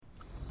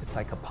It's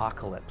like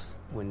apocalypse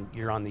when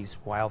you're on these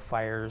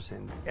wildfires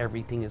and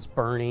everything is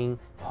burning.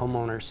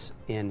 Homeowners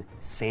in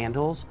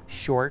sandals,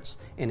 shorts,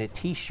 and a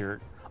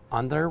t-shirt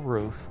on their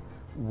roof,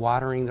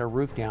 watering their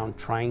roof down,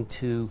 trying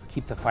to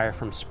keep the fire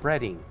from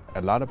spreading.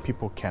 A lot of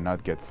people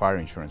cannot get fire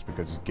insurance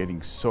because it's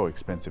getting so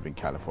expensive in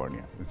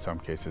California. In some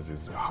cases,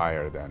 it's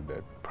higher than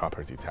the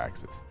property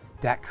taxes.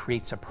 That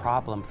creates a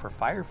problem for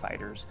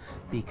firefighters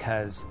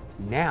because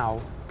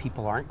now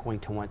people aren't going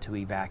to want to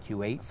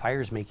evacuate.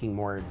 Fire's making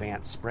more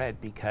advanced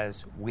spread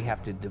because we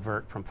have to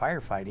divert from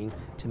firefighting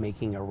to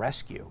making a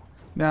rescue.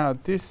 Now,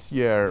 this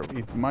year,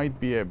 it might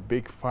be a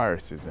big fire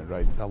season,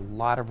 right? A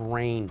lot of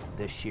rain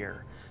this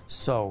year.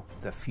 So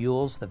the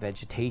fuels, the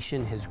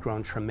vegetation has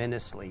grown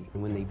tremendously.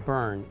 And when they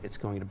burn, it's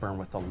going to burn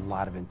with a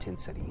lot of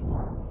intensity.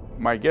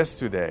 My guest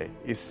today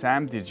is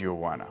Sam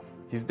DiGiovanna.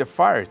 He's the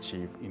fire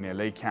chief in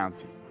LA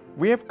County.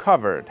 We have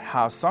covered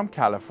how some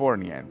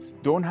Californians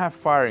don't have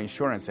fire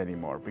insurance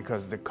anymore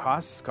because the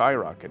cost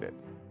skyrocketed.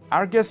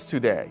 Our guest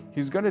today,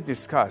 he's going to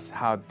discuss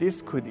how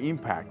this could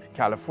impact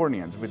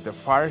Californians with the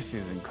fire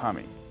season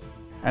coming.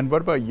 And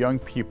what about young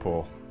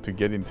people to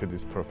get into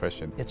this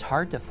profession? It's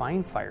hard to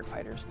find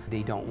firefighters.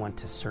 They don't want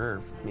to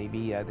serve.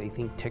 Maybe they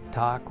think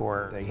TikTok,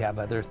 or they have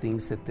other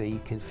things that they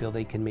can feel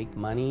they can make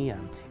money.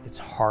 It's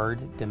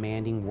hard,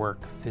 demanding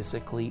work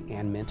physically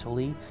and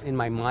mentally. In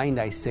my mind,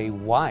 I say,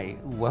 why?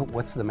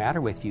 What's the matter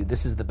with you?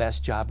 This is the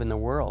best job in the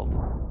world.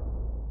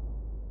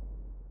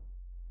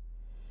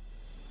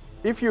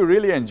 If you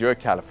really enjoy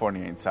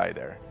California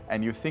Insider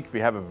and you think we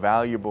have a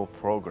valuable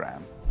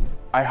program,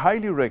 I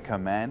highly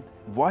recommend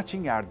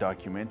watching our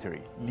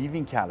documentary,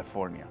 Leaving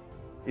California.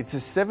 It's a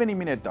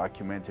 70-minute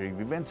documentary.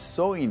 We went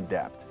so in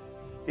depth.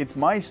 It's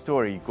my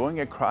story going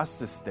across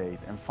the state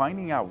and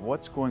finding out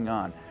what's going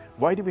on.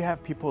 Why do we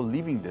have people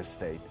leaving this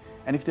state?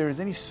 And if there is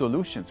any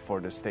solutions for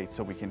the state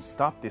so we can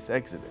stop this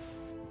exodus.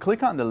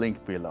 Click on the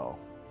link below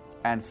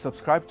and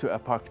subscribe to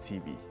Epoch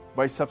TV.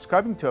 By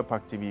subscribing to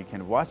Epoch TV, you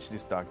can watch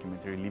this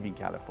documentary, Leaving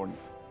California.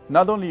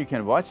 Not only you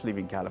can watch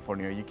Leaving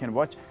California, you can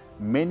watch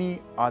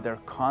many other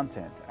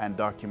content and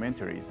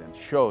documentaries and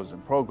shows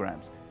and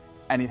programs.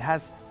 And it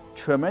has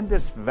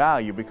tremendous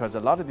value because a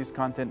lot of this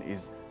content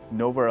is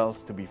nowhere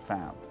else to be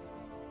found.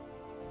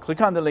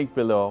 Click on the link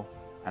below,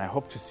 and I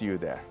hope to see you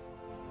there.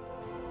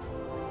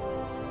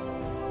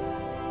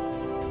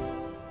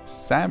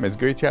 Sam, it's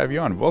great to have you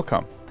on.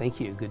 Welcome. Thank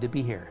you. Good to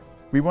be here.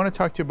 We want to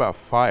talk to you about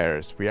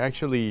fires. We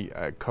actually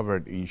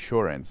covered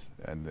insurance,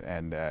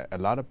 and a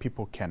lot of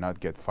people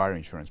cannot get fire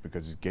insurance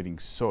because it's getting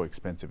so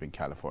expensive in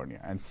California.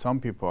 And some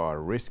people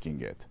are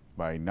risking it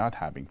by not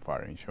having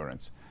fire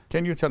insurance.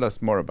 Can you tell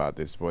us more about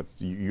this?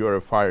 You're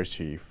a fire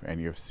chief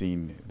and you've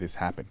seen this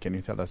happen. Can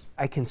you tell us?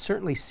 I can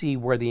certainly see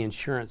where the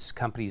insurance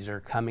companies are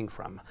coming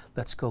from.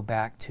 Let's go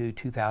back to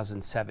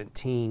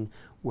 2017,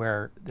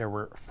 where there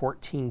were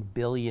 $14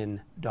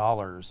 billion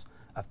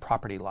of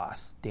property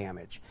loss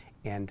damage.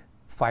 And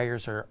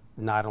fires are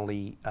not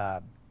only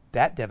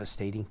that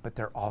devastating, but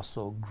they're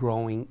also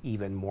growing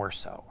even more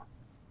so.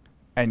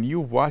 And you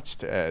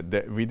watched,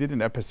 we did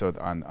an episode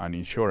on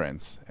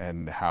insurance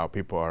and how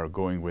people are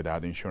going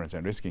without insurance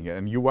and risking it.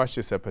 And you watched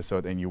this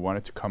episode and you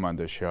wanted to come on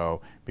the show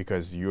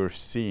because you're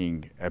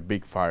seeing a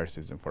big fire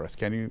season for us.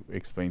 Can you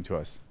explain to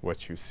us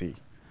what you see?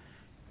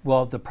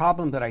 Well, the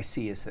problem that I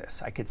see is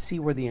this. I could see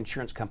where the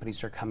insurance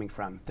companies are coming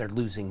from. They're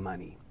losing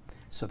money.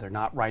 So they're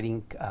not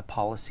writing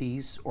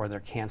policies, or they're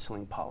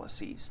canceling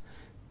policies.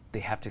 They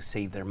have to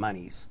save their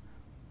monies.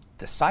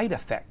 The side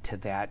effect to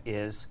that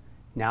is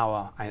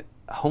now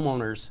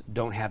homeowners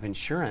don't have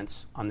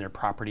insurance on their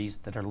properties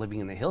that are living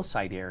in the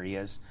hillside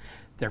areas.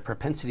 Their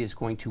propensity is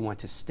going to want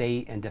to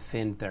stay and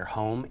defend their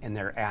home and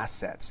their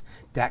assets.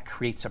 That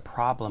creates a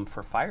problem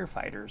for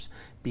firefighters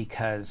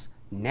because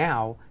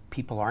now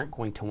people aren't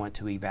going to want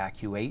to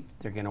evacuate.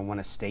 They're going to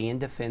want to stay and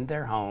defend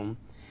their home.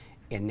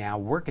 And now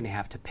we're going to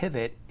have to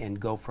pivot and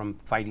go from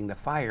fighting the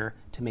fire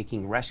to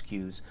making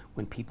rescues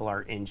when people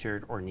are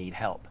injured or need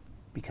help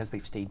because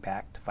they've stayed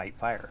back to fight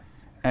fire.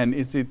 And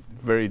is it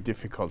very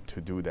difficult to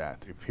do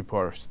that? If people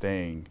are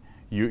staying,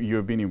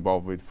 you've been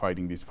involved with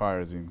fighting these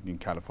fires in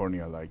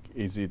California,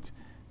 is it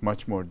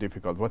much more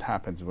difficult? What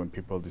happens when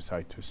people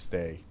decide to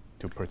stay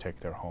to protect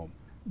their home?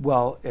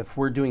 Well, if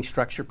we're doing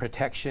structure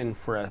protection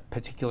for a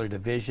particular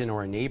division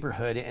or a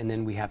neighborhood, and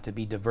then we have to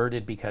be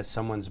diverted because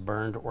someone's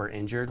burned or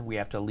injured, we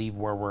have to leave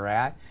where we're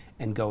at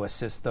and go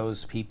assist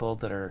those people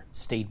that are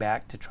stayed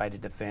back to try to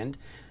defend.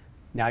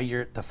 Now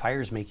the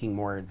fire's making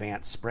more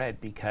advanced spread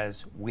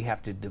because we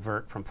have to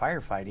divert from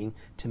firefighting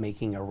to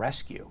making a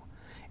rescue.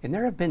 And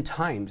there have been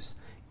times,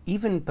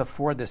 even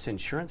before this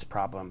insurance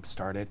problem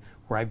started,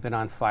 where I've been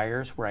on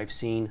fires where I've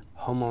seen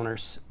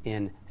homeowners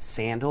in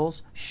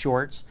sandals,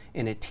 shorts,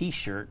 and a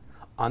t-shirt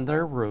on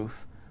their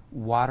roof,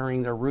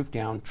 watering their roof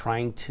down,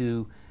 trying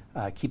to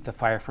keep the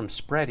fire from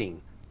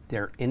spreading.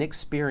 They're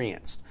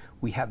inexperienced.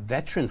 We have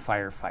veteran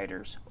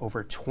firefighters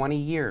over 20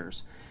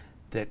 years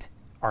that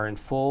are in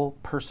full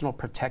personal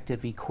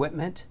protective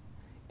equipment,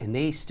 and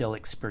they still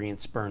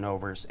experience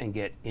burnovers and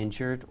get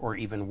injured, or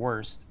even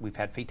worse, we've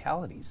had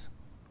fatalities.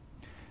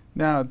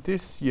 Now,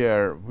 this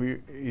year,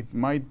 it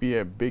might be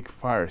a big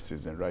fire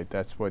season, right?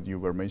 That's what you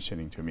were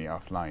mentioning to me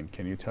offline.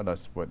 Can you tell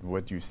us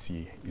what you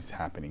see is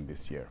happening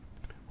this year?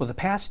 Well, the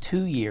past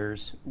 2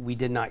 years, we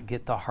did not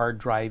get the hard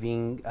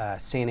driving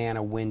Santa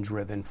Ana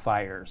wind-driven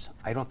fires.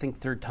 I don't think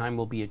third time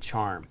will be a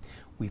charm.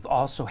 We've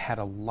also had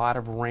a lot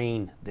of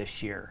rain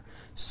this year.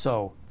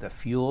 So the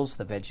fuels,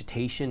 the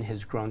vegetation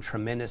has grown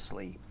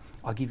tremendously.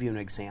 I'll give you an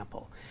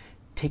example.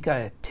 Take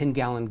a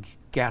 10-gallon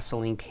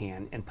gasoline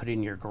can and put it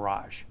in your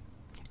garage,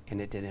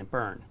 and it didn't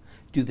burn.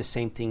 Do the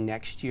same thing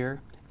next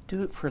year.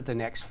 Do it for the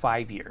next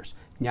 5 years.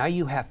 Now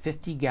you have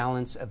 50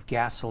 gallons of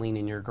gasoline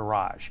in your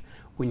garage.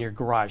 When your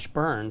garage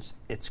burns,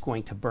 it's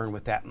going to burn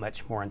with that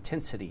much more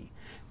intensity.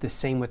 The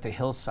same with the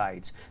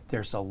hillsides.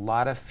 There's a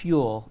lot of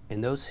fuel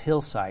in those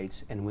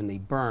hillsides, and when they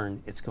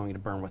burn, it's going to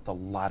burn with a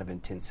lot of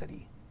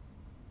intensity.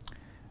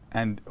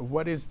 And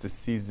what is the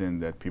season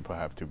that people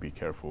have to be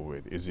careful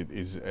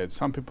with?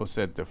 Some people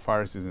said the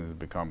fire season has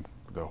become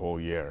the whole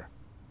year,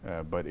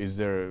 but is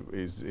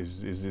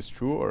this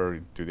true, or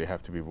do they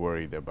have to be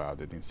worried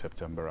about it in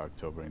September,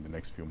 October, in the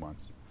next few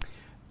months?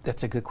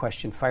 That's a good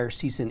question. Fire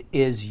season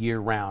is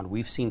year-round.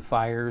 We've seen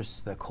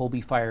fires. The Colby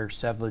Fire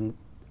 7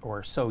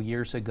 or so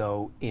years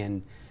ago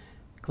in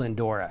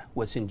Glendora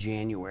was in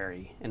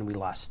January, and we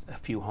lost a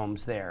few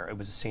homes there. It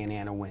was a Santa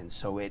Ana wind,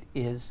 so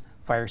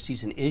fire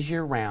season is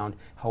year-round.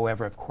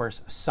 However, of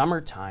course,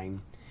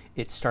 summertime,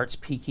 it starts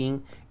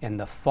peaking in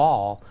the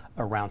fall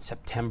around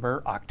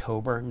September,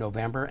 October,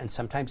 November, and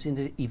sometimes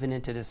even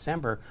into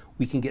December,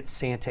 we can get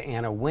Santa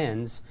Ana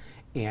winds.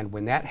 And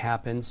when that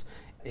happens,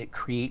 it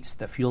creates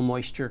the fuel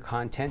moisture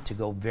content to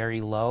go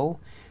very low.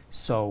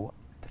 So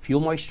the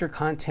fuel moisture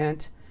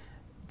content,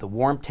 the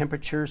warm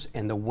temperatures,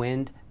 and the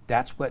wind,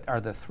 that's what are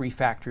the three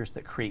factors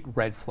that create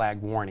red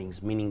flag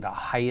warnings, meaning the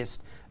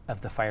highest of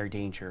the fire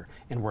danger.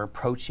 And we're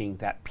approaching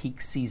that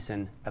peak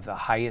season of the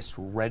highest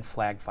red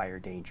flag fire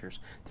dangers.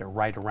 They're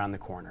right around the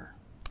corner.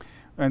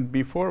 And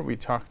before we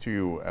talk to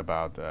you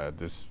about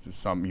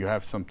you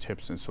have some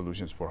tips and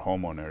solutions for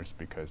homeowners,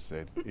 because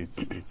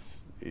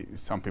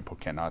some people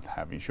cannot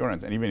have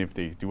insurance, and even if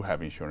they do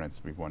have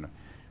insurance, we want to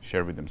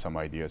share with them some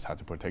ideas how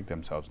to protect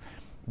themselves.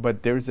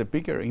 But there's a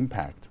bigger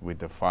impact with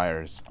the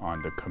fires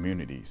on the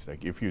communities.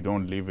 Like if you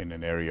don't live in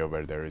an area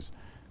where there is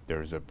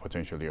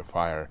potentially a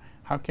fire,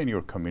 how can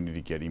your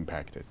community get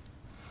impacted?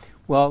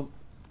 Well,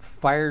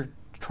 fire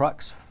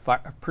trucks,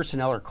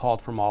 personnel are called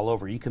from all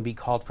over. You can be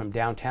called from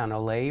downtown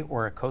LA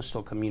or a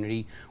coastal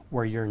community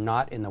where you're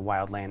not in the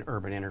wildland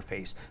urban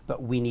interface,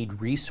 but we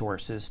need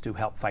resources to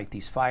help fight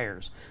these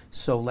fires.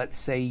 So let's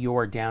say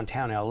you're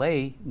downtown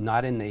LA,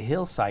 not in the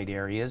hillside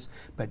areas,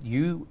 but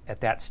you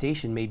at that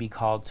station may be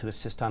called to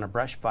assist on a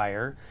brush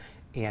fire,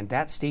 and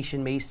that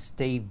station may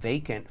stay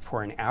vacant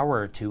for an hour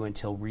or two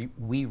until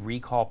we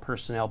recall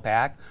personnel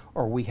back,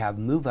 or we have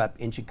move-up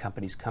engine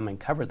companies come and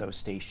cover those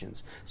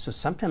stations. So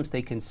sometimes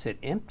they can sit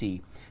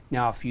empty.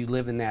 Now, if you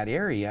live in that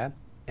area,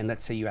 and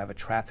let's say you have a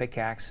traffic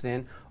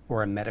accident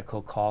or a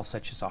medical call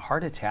such as a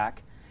heart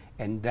attack,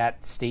 and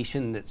that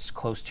station that's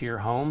close to your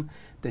home,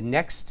 the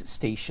next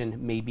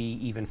station may be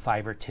even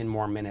 5 or 10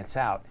 more minutes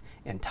out.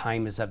 And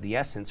time is of the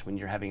essence when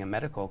you're having a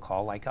medical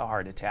call like a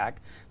heart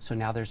attack, so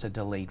now there's a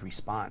delayed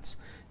response.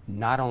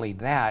 Not only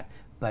that,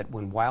 but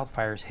when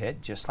wildfires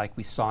hit, just like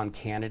we saw in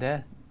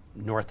Canada,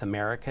 North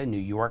America, New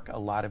York, a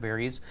lot of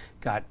areas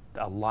got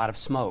a lot of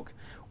smoke.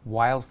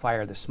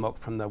 The smoke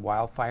from the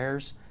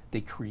wildfires,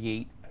 they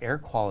create air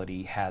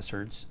quality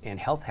hazards and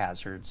health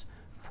hazards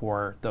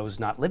for those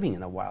not living in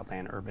the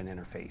wildland urban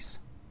interface.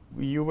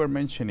 You were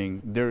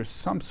mentioning there are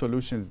some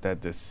solutions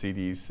that the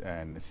cities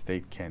and the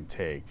state can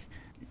take.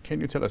 Can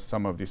you tell us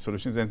some of these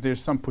solutions? And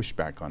there's some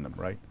pushback on them,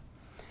 right?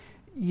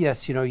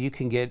 Yes, you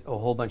can get a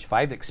whole bunch.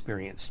 I've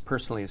experienced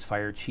personally as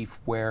fire chief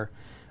where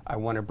I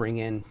want to bring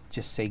in,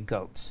 just say,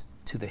 goats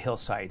to the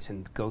hillsides,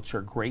 and goats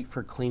are great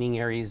for cleaning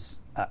areas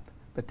up.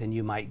 But then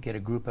you might get a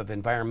group of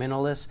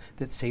environmentalists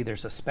that say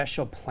there's a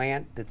special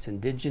plant that's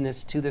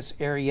indigenous to this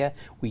area.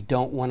 We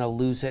don't want to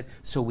lose it,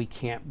 so we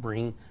can't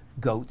bring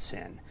goats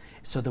in.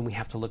 So then we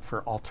have to look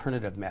for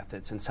alternative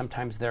methods, and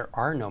sometimes there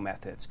are no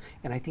methods.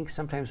 And I think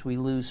sometimes we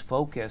lose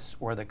focus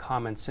or the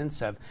common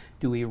sense of,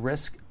 do we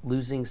risk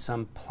losing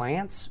some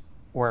plants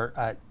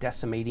or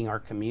decimating our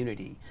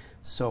community?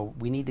 So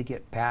we need to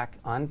get back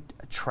on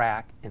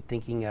track and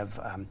thinking of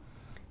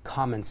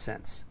common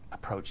sense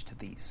approach to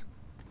these.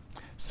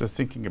 So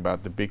thinking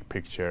about the big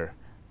picture,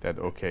 that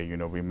okay,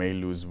 we may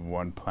lose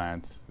one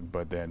plant,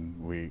 but then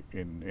we,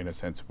 in a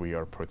sense, we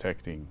are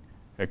protecting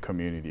a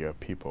community of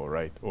people,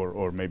 right?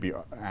 Or maybe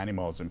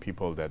animals and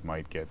people that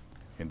might get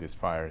in these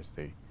fires.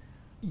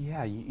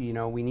 Yeah,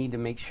 we need to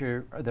make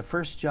sure the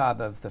first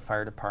job of the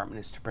fire department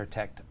is to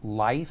protect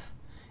life,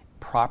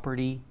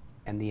 property,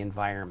 and the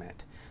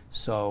environment.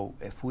 So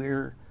if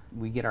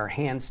we get our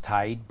hands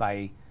tied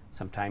by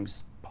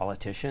sometimes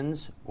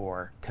politicians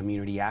or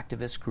community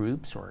activist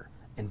groups or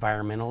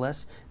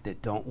environmentalists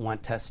that don't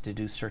want us to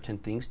do certain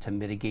things to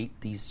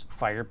mitigate these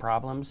fire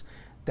problems,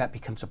 that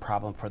becomes a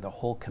problem for the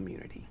whole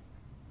community.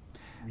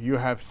 You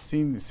have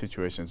seen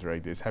situations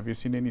like this. Have you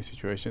seen any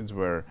situations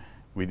where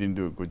we didn't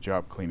do a good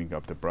job cleaning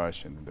up the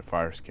brush and the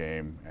fires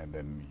came and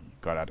then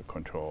got out of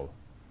control?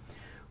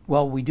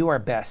 Well, we do our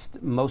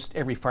best. Most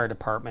every fire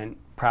department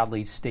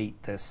proudly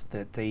state this,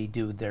 that they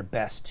do their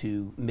best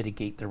to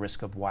mitigate the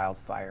risk of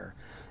wildfire.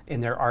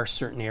 And there are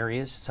certain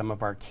areas, some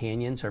of our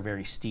canyons are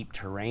very steep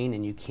terrain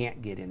and you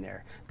can't get in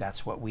there.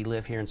 That's what we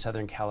live here in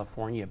Southern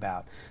California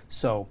about.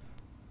 So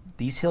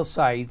these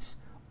hillsides,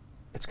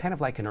 it's kind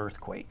of like an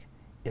earthquake.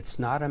 It's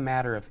not a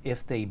matter of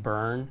if they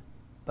burn,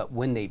 but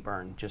when they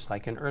burn, just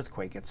like an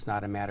earthquake. It's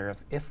not a matter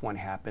of if one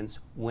happens,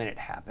 when it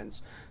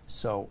happens.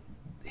 So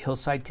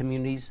hillside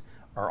communities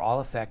are all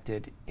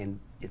affected, and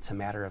it's a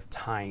matter of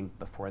time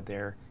before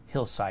their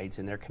hillsides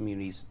and their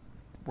communities,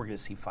 we're going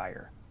to see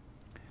fire.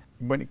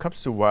 When it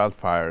comes to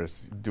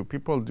wildfires, do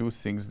people do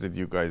things that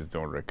you guys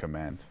don't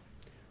recommend?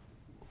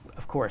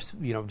 Of course,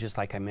 just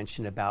like I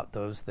mentioned about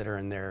those that are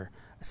in their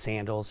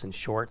sandals and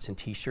shorts and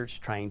t-shirts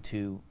trying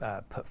to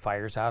put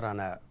fires out on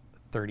a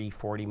 30,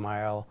 40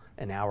 mile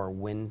an hour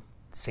wind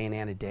Santa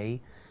Ana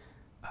day.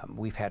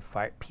 We've had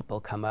people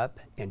come up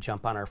and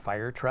jump on our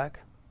fire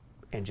truck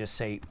and just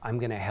say, I'm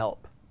going to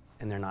help.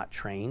 And they're not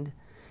trained.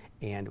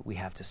 And we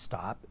have to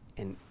stop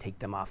and take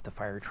them off the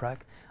fire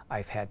truck.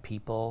 I've had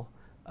people,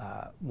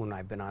 when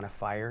I've been on a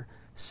fire,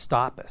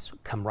 stop us,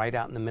 come right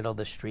out in the middle of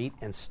the street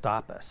and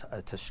stop us.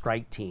 It's a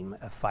strike team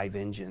of 5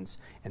 engines,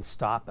 and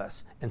stop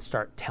us and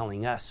start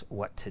telling us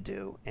what to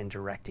do and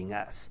directing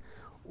us.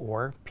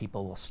 Or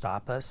people will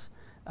stop us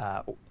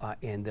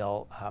and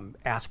they'll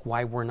ask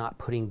why we're not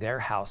putting their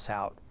house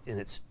out, and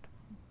it's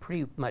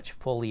pretty much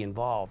fully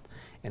involved.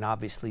 And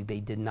obviously they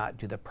did not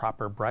do the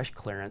proper brush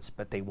clearance,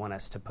 but they want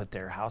us to put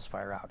their house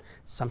fire out.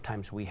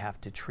 Sometimes we have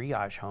to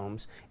triage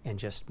homes and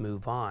just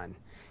move on.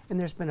 And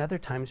there's been other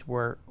times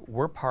where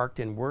we're parked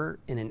and we're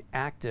in an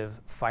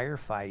active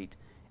firefight,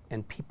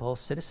 and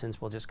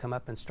citizens will just come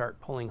up and start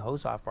pulling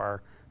hose off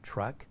our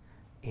truck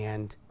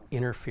and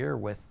interfere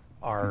with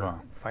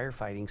our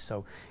firefighting.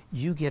 So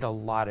you get a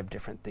lot of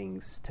different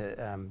things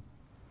to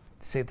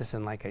say this,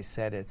 and like I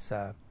said, it's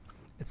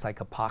like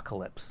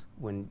apocalypse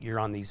when you're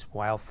on these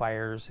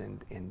wildfires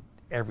and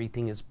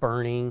everything is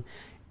burning.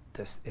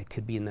 It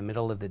could be in the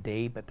middle of the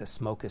day, but the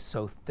smoke is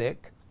so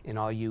thick, and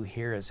all you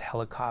hear is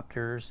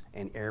helicopters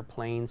and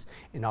airplanes.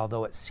 And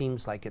although it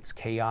seems like it's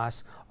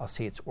chaos, I'll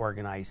say it's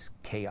organized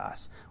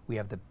chaos. We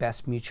have the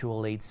best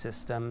mutual aid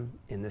system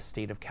in the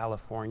state of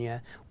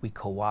California. We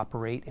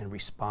cooperate and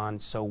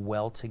respond so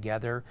well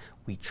together.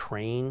 We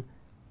train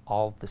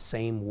all the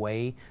same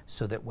way,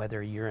 so that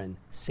whether you're in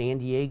San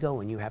Diego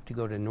and you have to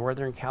go to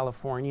Northern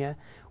California,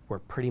 we're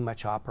pretty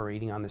much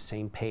operating on the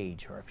same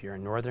page. Or if you're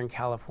in Northern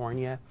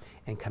California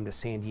and come to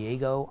San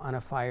Diego on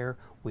a fire,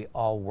 we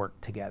all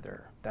work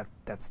together.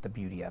 That's the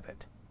beauty of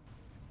it.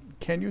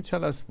 Can you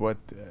tell us what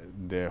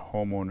the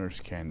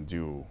homeowners can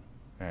do?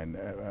 And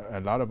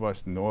a lot of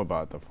us know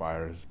about the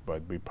fires,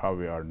 but we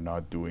probably are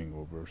not doing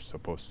what we're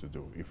supposed to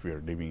do if we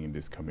are living in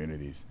these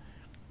communities.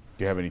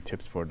 Do you have any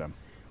tips for them?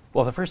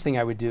 Well, the first thing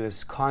I would do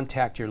is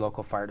contact your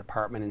local fire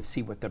department and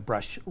see what the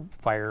brush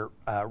fire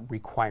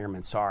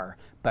requirements are.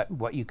 But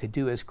what you could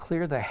do is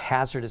clear the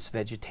hazardous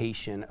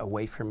vegetation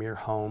away from your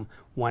home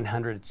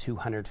 100 to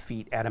 200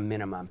 feet at a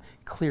minimum.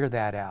 Clear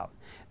that out.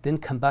 Then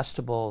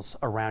combustibles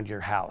around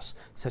your house,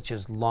 such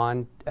as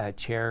lawn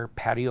chair,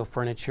 patio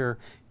furniture,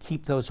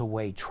 keep those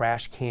away.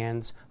 Trash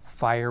cans,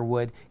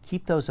 firewood,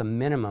 keep those a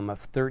minimum of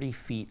 30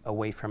 feet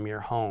away from your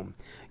home.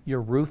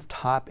 Your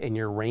rooftop and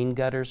your rain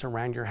gutters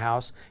around your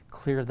house,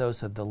 clear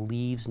those of the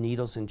leaves,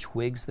 needles, and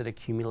twigs that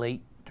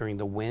accumulate during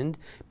the wind,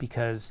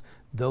 because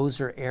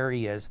those are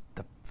areas,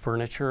 the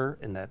furniture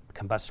and the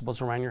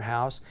combustibles around your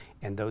house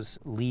and those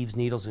leaves,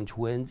 needles, and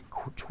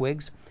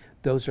twigs,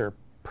 those are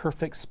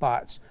perfect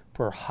spots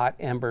for hot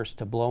embers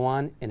to blow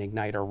on and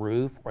ignite a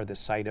roof or the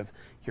side of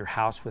your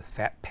house with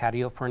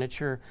patio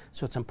furniture.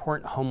 So it's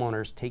important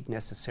homeowners take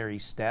necessary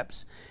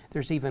steps.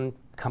 There's even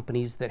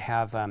companies that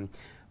have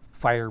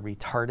fire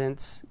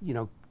retardants,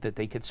 that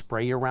they could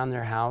spray around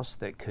their house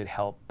that could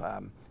help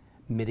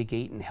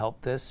mitigate and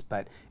help this,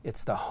 but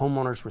it's the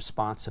homeowner's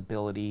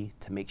responsibility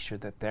to make sure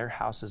that their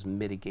house is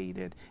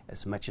mitigated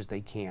as much as they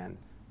can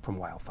from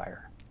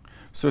wildfire.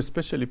 So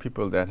especially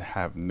people that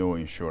have no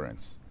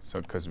insurance.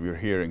 So because we're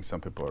hearing some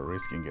people are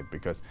risking it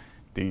because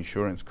the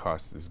insurance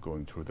cost is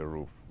going through the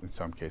roof. In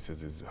some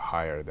cases is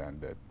higher than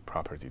the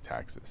property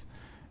taxes.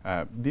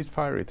 These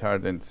fire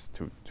retardants,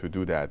 to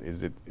do that,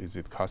 is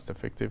it cost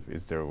effective?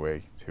 Is there a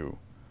way to?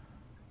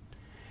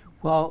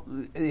 Well,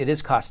 it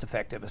is cost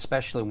effective,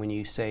 especially when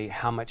you say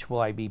how much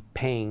will I be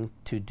paying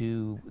to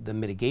do the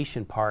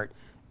mitigation part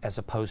as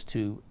opposed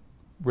to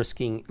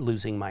risking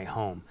losing my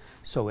home.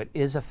 So it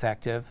is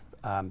effective.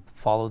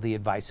 Follow the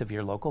advice of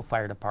your local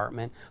fire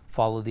department,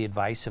 follow the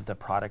advice of the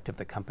product of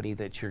the company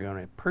that you're going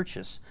to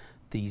purchase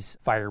these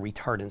fire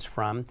retardants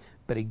from.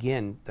 But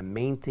again, the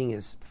main thing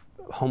is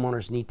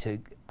homeowners need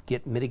to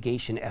get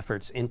mitigation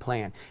efforts in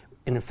plan.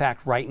 And in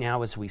fact, right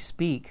now as we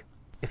speak,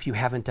 if you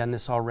haven't done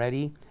this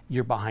already,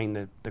 you're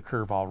behind the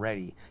curve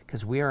already,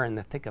 because we are in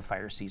the thick of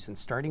fire season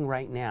starting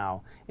right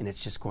now, and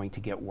it's just going to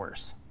get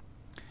worse.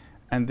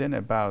 And then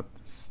about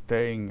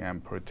staying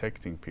and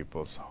protecting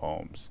people's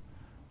homes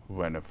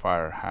when a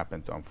fire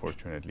happens,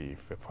 unfortunately,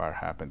 if a fire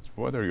happens,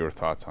 what are your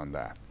thoughts on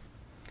that?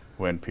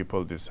 When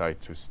people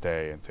decide to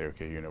stay and say,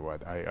 okay, you know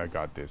what, I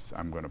got this,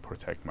 I'm going to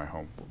protect my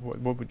home,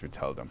 what would you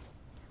tell them?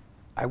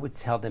 I would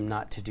tell them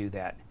not to do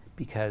that,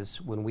 because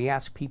when we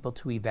ask people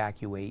to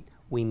evacuate,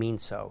 we mean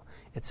so.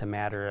 It's a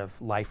matter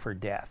of life or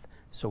death.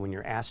 So when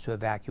you're asked to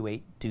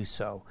evacuate, do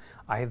so.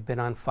 I have been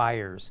on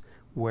fires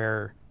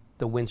where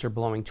the winds are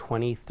blowing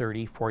 20,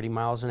 30, 40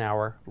 miles an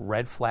hour,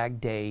 red flag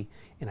day,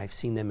 and I've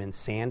seen them in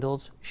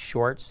sandals,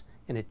 shorts,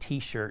 and a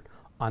t-shirt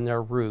on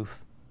their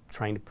roof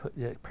trying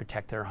to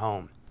protect their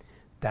home.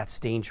 That's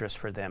dangerous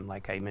for them.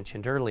 Like I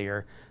mentioned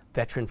earlier,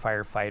 veteran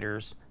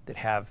firefighters that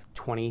have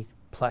 20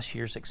 plus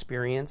years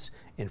experience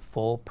in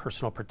full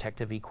personal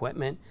protective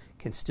equipment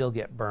can still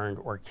get burned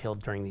or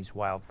killed during these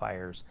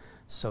wildfires.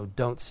 So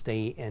don't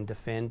stay and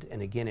defend,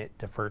 and again, it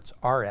diverts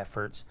our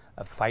efforts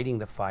of fighting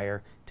the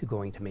fire to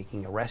going to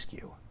making a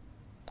rescue.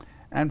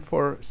 And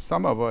for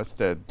some of us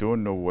that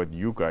don't know what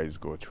you guys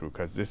go through,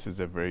 because this is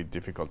a very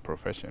difficult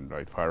profession,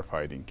 right,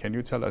 firefighting, can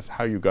you tell us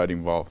how you got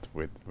involved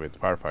with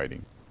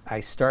firefighting? I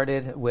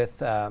started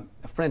with a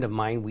friend of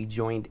mine. We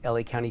joined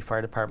LA County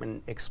Fire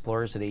Department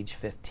Explorers at age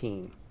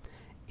 15,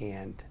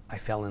 and I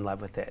fell in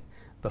love with it.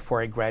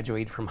 Before I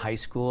graduated from high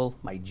school,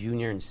 my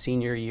junior and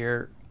senior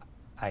year,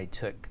 I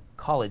took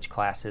college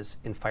classes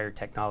in fire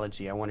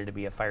technology. I wanted to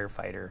be a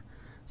firefighter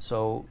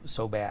so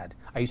bad.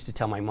 I used to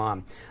tell my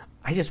mom,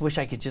 I just wish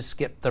I could just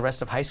skip the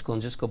rest of high school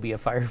and just go be a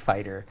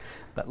firefighter.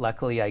 But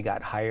luckily I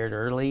got hired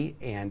early,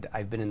 and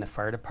I've been in the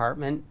fire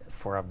department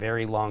for a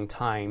very long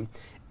time.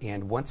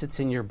 And once it's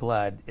in your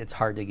blood, it's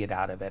hard to get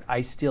out of it.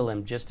 I still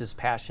am just as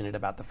passionate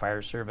about the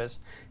fire service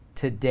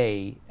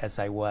today as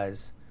I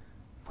was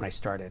when I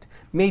started.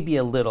 Maybe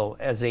a little,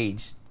 as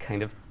age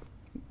kind of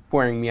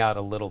wearing me out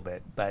a little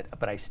bit, but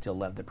I still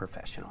love the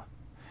professional.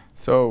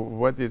 So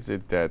what is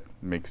it that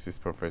makes this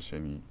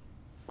profession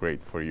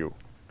great for you?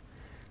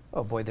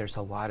 Oh boy, there's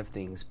a lot of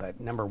things, but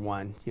number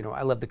one,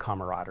 I love the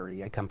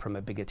camaraderie. I come from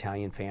a big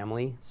Italian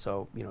family,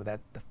 so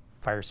that the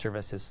fire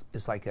service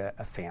is like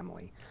a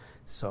family.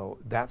 So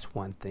that's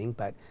one thing,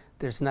 but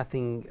there's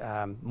nothing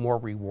more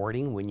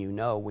rewarding when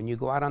you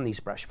go out on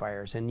these brush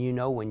fires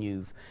and when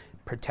you've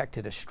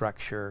protected a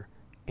structure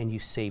and you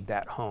save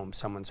that home,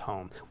 someone's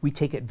home. We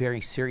take it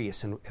very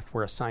serious, and if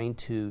we're assigned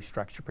to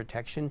structure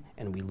protection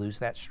and we lose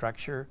that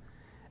structure,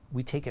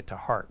 we take it to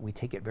heart. We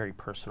take it very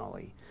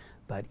personally.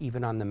 But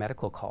even on the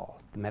medical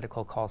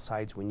call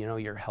sides, when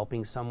you're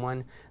helping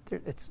someone,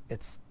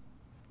 it's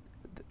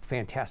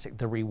fantastic.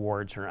 The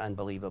rewards are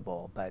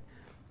unbelievable. But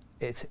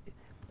if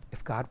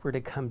God were to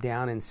come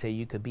down and say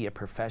you could be a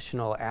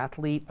professional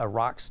athlete, a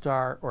rock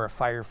star, or a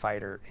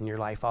firefighter in your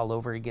life all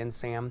over again,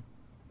 Sam,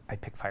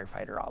 I'd pick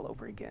firefighter all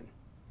over again.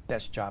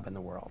 Best job in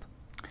the world.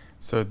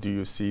 So do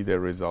you see the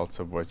results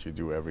of what you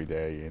do every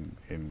day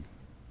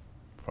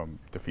from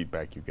the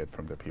feedback you get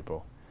from the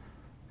people?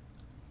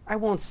 I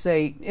won't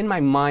say, in my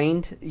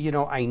mind,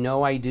 I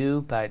know I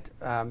do, but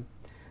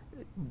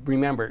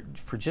remember,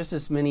 for just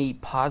as many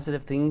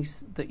positive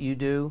things that you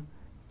do,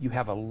 you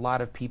have a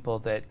lot of people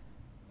that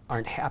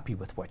aren't happy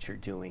with what you're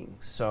doing.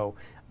 So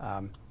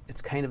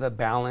it's kind of a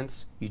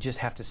balance. You just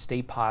have to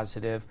stay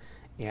positive.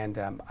 And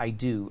I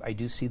do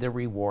see the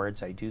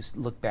rewards. I do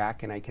look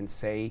back and I can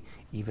say,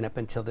 even up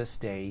until this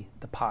day,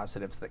 the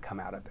positives that come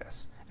out of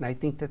this. And I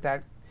think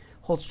that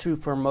holds true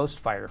for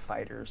most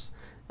firefighters.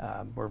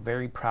 We're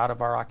very proud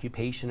of our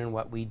occupation and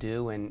what we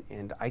do,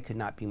 and I could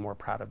not be more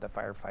proud of the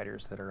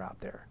firefighters that are out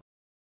there.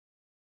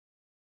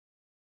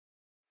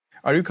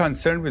 Are you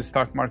concerned with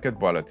stock market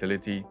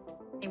volatility?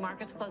 The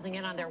markets closing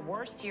in on their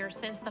worst year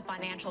since the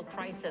financial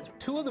crisis.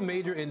 Two of the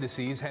major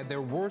indices had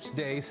their worst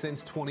day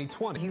since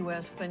 2020.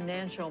 U.S.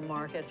 financial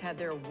markets had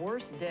their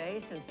worst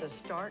day since the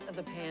start of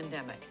the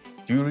pandemic.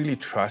 Do you really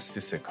trust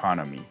this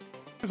economy?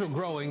 Rumors are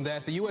growing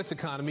that the U.S.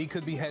 economy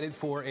could be headed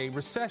for a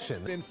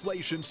recession.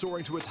 Inflation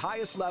soaring to its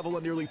highest level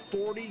in nearly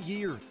 40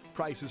 years.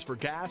 Prices for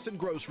gas and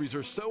groceries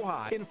are so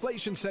high,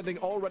 inflation sending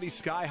already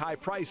sky-high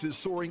prices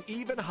soaring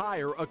even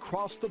higher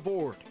across the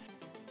board.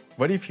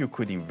 What if you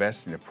could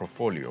invest in a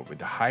portfolio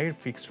with a higher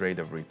fixed rate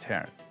of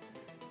return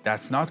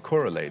that's not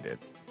correlated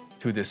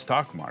to the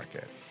stock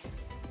market?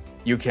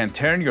 You can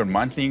turn your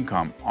monthly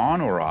income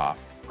on or off,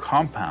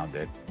 compound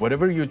it,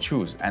 whatever you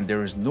choose, and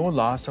there is no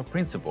loss of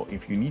principal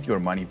if you need your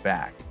money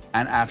back.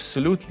 And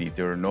absolutely,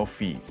 there are no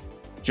fees.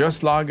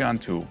 Just log on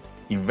to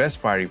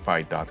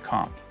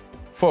investverify.com.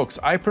 Folks,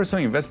 I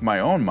personally invest my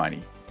own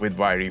money with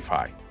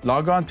Verify.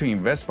 Log on to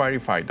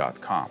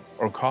investverify.com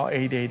or call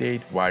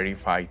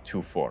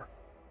 888-VERIFY-24.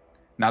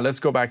 Now let's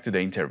go back to the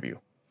interview.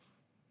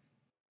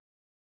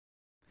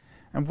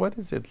 And what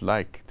is it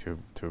like to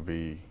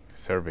be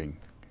serving?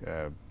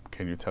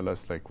 Can you tell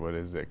us what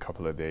is a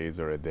couple of days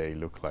or a day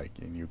look like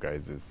in you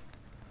guys'?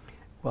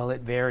 Well,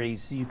 it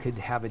varies. You could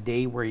have a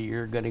day where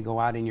you're going to go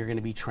out and you're going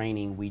to be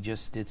training. We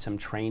just did some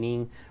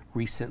training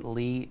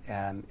recently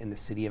in the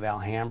city of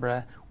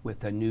Alhambra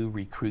with a new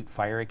recruit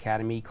fire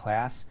academy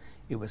class.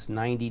 It was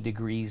 90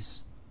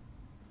 degrees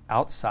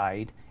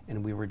outside,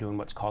 and we were doing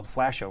what's called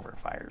flashover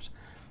fires.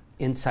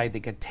 Inside the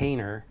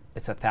container,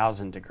 it's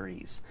 1,000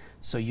 degrees.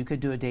 So you could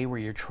do a day where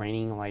you're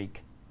training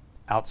like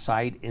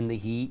outside in the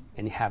heat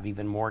and have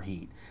even more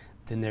heat.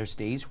 Then there's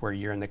days where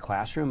you're in the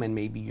classroom and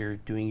maybe you're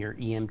doing your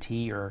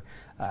EMT or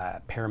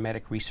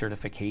paramedic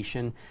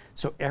recertification.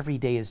 So every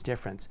day is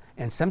different.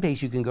 And some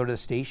days you can go to the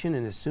station,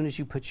 and as soon as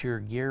you put your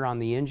gear on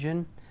the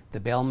engine, the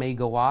bell may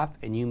go off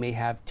and you may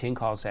have 10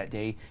 calls that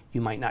day.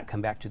 You might not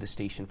come back to the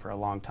station for a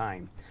long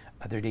time.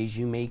 Other days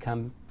you may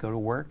go to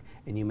work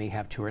and you may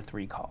have 2 or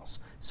 3 calls.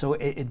 So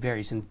it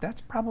varies, and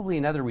that's probably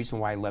another reason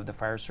why I love the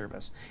fire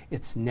service.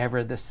 It's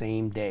never the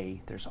same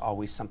day. There's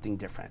always something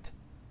different.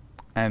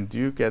 And do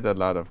you get a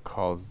lot of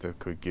calls that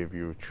could give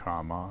you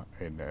trauma?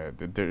 And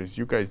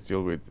you guys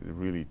deal with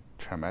really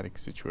traumatic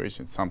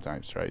situations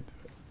sometimes, right?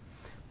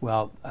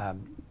 Well,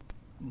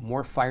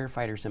 more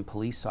firefighters and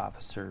police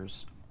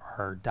officers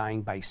are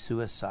dying by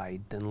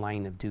suicide than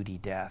line of duty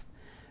death.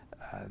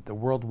 The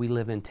world we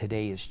live in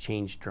today has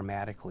changed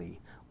dramatically.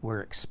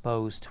 We're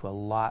exposed to a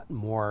lot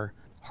more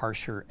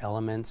harsher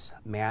elements,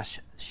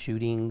 mass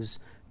shootings,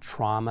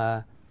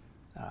 trauma.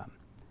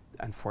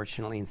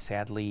 Unfortunately and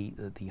sadly,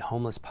 the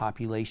homeless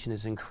population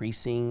is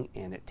increasing,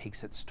 and it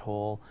takes its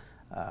toll.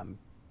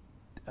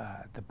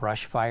 The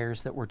brush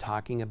fires that we're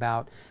talking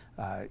about,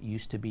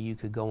 used to be you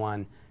could go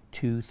on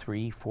 2,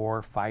 3,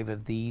 4, 5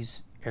 of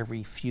these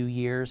every few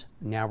years.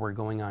 Now we're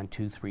going on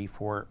 2, 3,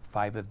 4,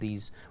 5 of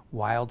these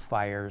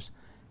wildfires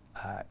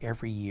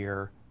every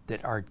year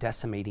that are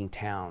decimating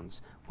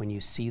towns. When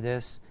you see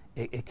this,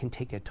 it can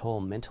take a toll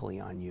mentally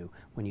on you.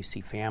 When you see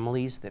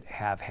families that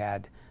have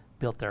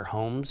built their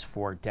homes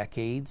for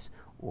decades,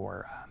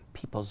 or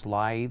people's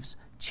lives,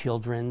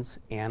 children's,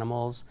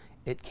 animals,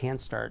 it can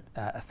start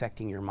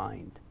affecting your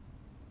mind.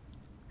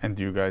 And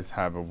do you guys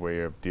have a way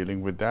of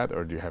dealing with that,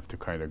 or do you have to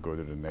kind of go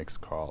to the next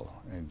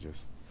call and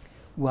just...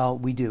 Well,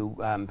 we do,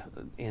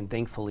 and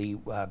thankfully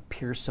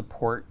peer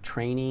support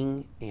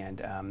training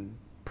and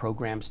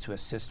programs to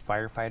assist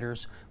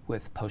firefighters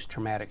with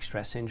post-traumatic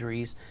stress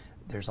injuries.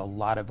 There's a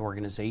lot of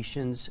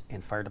organizations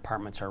and fire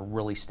departments are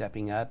really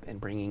stepping up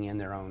and bringing in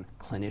their own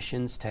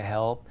clinicians to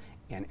help,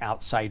 and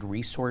outside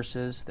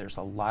resources. There's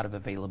a lot of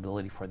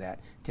availability for that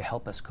to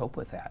help us cope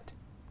with that.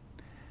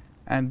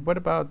 And what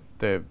about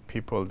the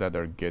people that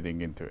are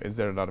getting into, is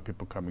there a lot of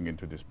people coming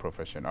into this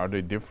profession? Are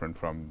they different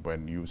from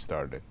when you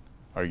started?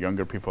 Are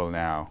younger people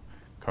now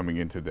coming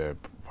into the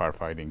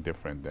firefighting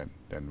different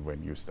than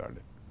when you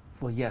started?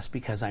 Well, yes,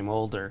 because I'm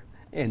older,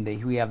 and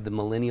we have the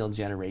millennial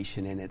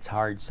generation, and it's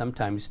hard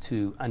sometimes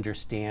to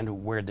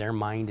understand where their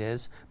mind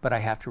is. But I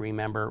have to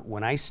remember,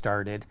 when I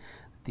started,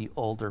 the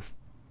older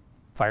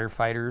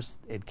firefighters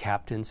and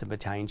captains and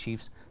battalion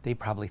chiefs, they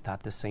probably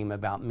thought the same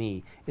about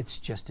me. It's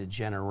just a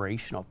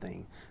generational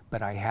thing.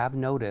 But I have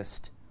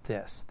noticed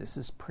this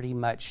is pretty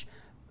much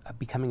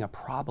becoming a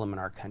problem in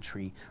our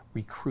country: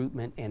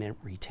 recruitment and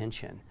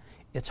retention.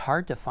 It's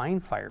hard to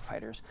find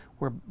firefighters.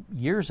 Where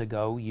years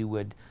ago you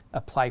would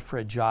apply for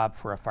a job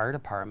for a fire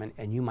department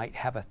and you might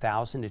have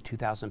 1,000 to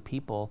 2,000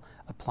 people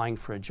applying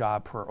for a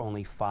job for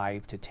only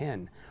 5 to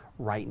 10.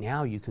 Right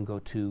now you can go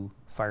to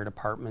fire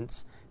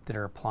departments that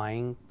are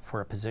applying for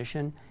a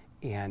position,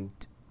 and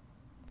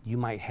you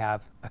might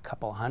have a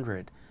couple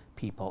hundred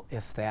people,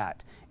 if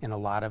that, and a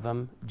lot of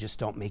them just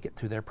don't make it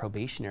through their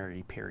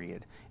probationary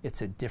period.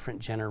 It's a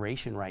different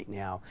generation right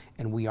now,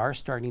 and we are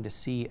starting to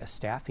see a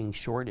staffing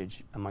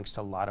shortage amongst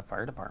a lot of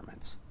fire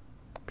departments.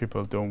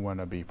 People don't want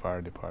to be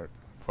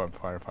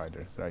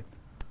firefighters, right?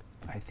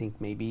 I think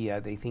maybe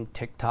they think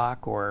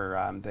TikTok,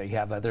 or they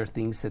have other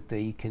things that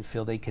they can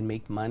feel they can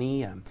make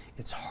money.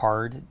 It's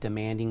hard,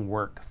 demanding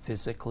work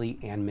physically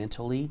and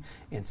mentally,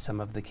 and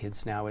some of the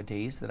kids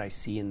nowadays that I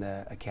see in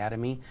the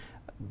academy,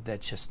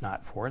 that's just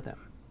not for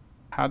them.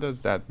 How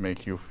does that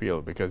make you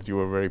feel? Because you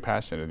were very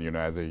passionate,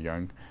 as a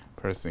young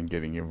person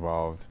getting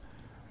involved.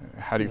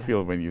 How do you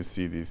feel when you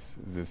see this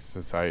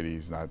society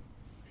is not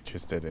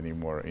interested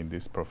anymore in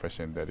this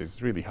profession that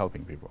is really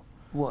helping people?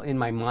 Well, in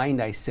my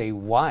mind, I say,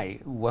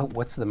 why?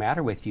 What's the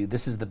matter with you?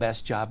 This is the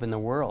best job in the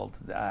world.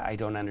 I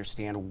don't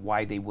understand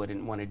why they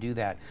wouldn't want to do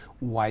that,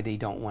 why they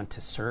don't want to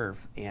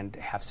serve and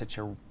have such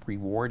a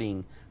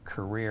rewarding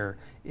career.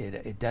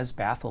 It does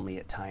baffle me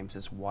at times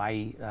as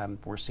why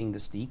we're seeing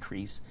this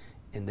decrease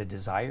in the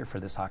desire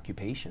for this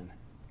occupation.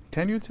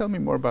 Can you tell me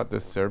more about the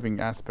serving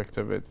aspect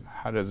of it?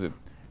 How does it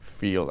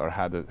feel, or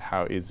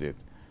how is it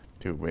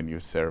to when you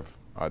serve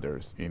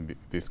others in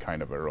this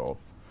kind of a role?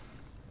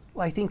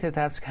 Well, I think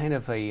that's kind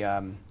of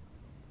a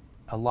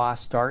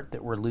lost art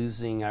that we're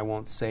losing. I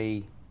won't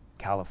say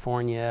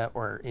California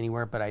or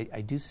anywhere, but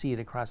I do see it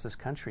across this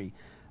country.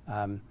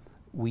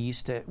 We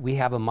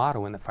have a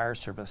motto in the fire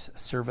service: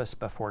 service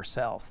before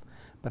self.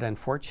 But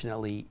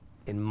unfortunately,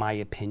 in my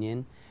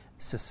opinion,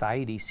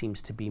 society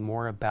seems to be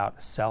more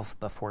about self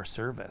before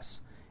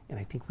service. And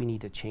I think we need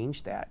to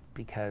change that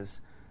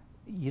because,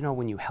 you know,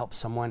 when you help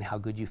someone, how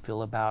good you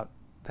feel about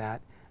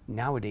that.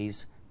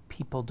 Nowadays,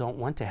 people don't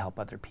want to help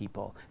other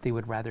people. They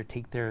would rather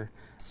take their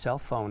cell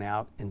phone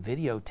out and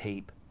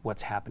videotape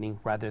what's happening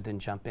rather than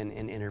jump in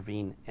and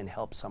intervene and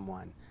help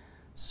someone.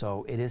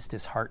 So it is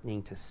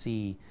disheartening to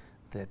see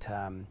that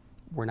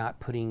we're not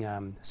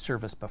putting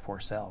service before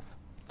self.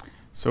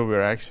 So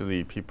we're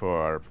actually, people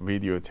are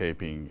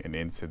videotaping an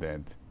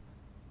incident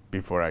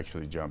before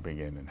actually jumping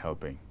in and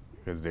helping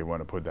because they want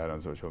to put that on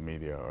social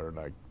media, or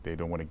like they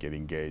don't want to get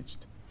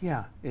engaged.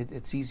 Yeah,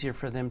 it's easier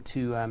for them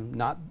to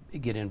not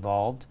get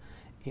involved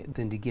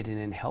than to get in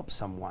and help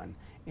someone.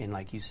 And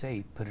like you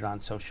say, put it on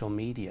social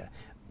media.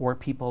 Or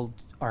people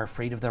are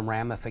afraid of the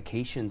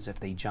ramifications if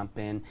they jump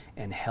in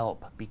and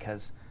help,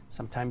 because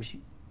sometimes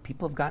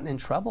people have gotten in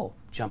trouble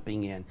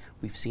jumping in.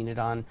 We've seen it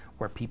on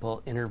where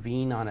people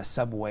intervene on a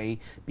subway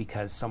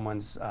because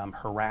someone's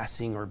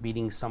harassing or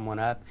beating someone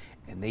up,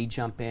 and they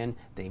jump in.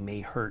 They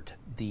may hurt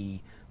the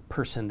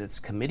person that's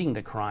committing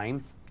the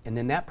crime, and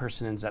then that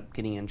person ends up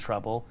getting in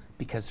trouble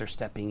because they're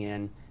stepping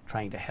in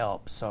trying to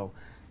help. So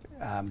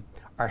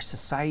our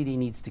society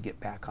needs to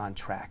get back on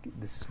track,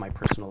 this is my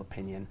personal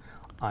opinion,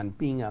 on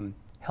being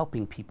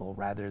helping people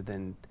rather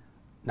than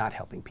not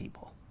helping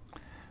people.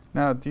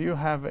 Now, do you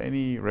have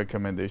any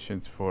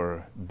recommendations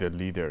for the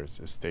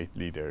leaders, state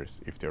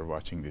leaders, if they're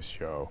watching this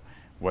show,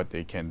 what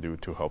they can do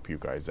to help you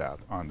guys out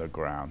on the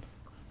ground?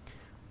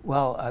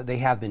 Well, they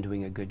have been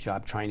doing a good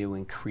job trying to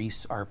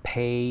increase our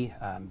pay,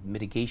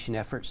 mitigation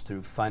efforts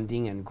through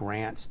funding and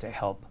grants to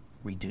help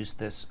reduce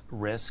this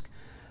risk.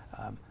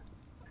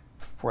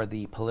 For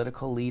the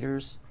political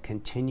leaders,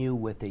 continue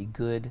with a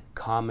good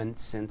common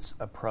sense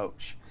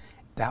approach.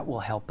 That will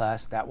help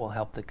us, that will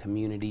help the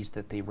communities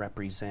that they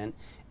represent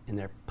in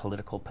their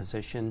political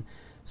position.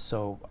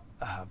 So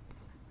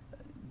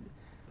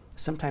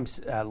sometimes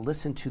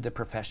listen to the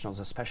professionals,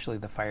 especially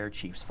the fire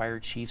chiefs.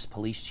 Fire chiefs,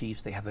 police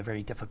chiefs, they have a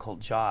very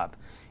difficult job,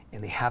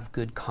 and they have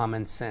good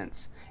common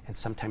sense. And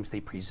sometimes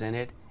they present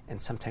it,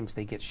 and sometimes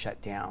they get shut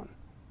down.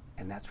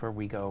 And that's where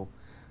we go,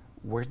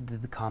 where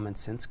did the common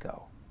sense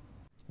go?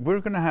 We're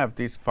going to have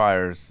these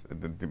fires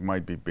that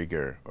might be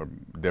bigger, or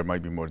there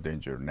might be more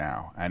danger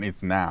now. And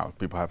it's now.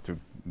 People have to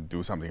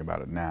do something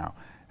about it now.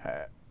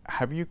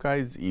 Have you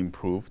guys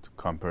improved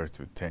compared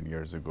to 10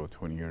 years ago,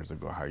 20 years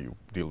ago, how you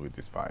deal with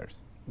these fires?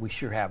 We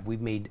sure have.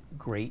 We've made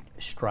great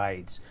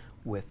strides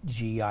with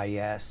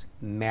GIS,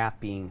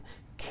 mapping,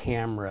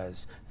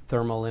 cameras,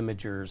 thermal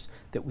imagers,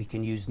 that we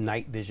can use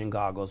night vision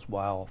goggles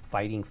while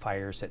fighting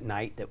fires at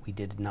night that we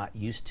did not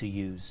used to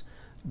use.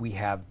 We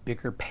have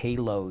bigger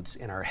payloads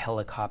in our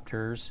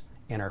helicopters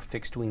and our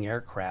fixed-wing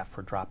aircraft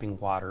for dropping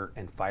water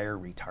and fire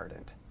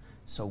retardant.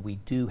 So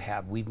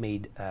we've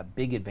made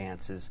big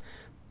advances,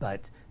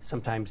 but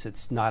sometimes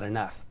it's not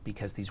enough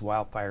because these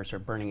wildfires are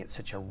burning at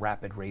such a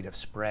rapid rate of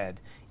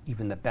spread.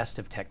 Even the best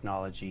of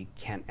technology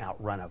can't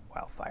outrun a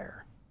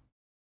wildfire.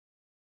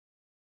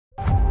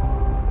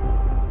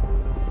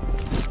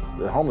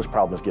 The homeless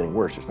problem is getting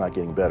worse, it's not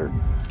getting better.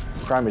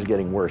 Crime is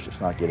getting worse, it's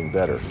not getting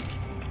better.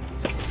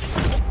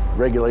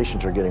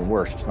 Regulations are getting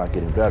worse, it's not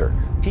getting better.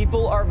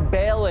 People are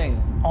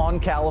bailing on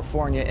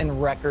California in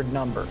record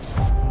numbers.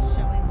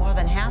 Showing more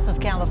than half of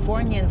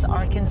Californians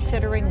are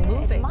considering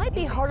moving. It might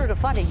be harder to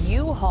find a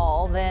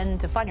U-Haul than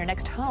to find your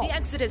next home. The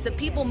exodus of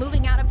people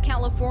moving out of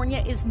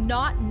California is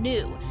not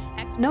new.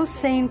 No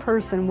sane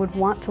person would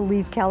want to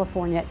leave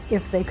California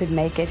if they could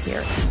make it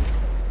here.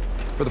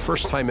 For the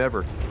first time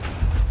ever,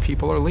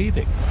 people are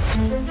leaving.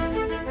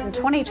 In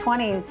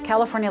 2020,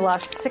 California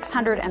lost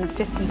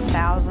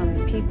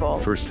 650,000 people.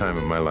 First time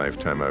in my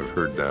lifetime I've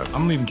heard that.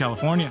 I'm leaving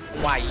California.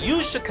 Why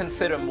you should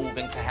consider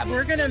moving to have.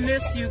 We're gonna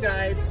miss you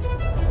guys.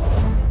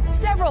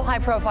 Several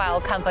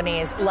high-profile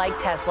companies like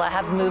Tesla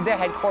have moved their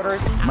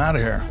headquarters. I'm out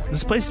of here.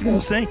 This place is gonna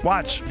sink.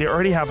 Watch, they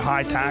already have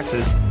high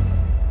taxes.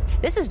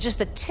 This is just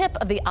the tip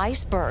of the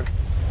iceberg.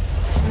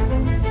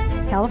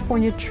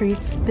 California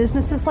treats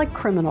businesses like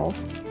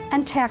criminals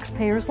and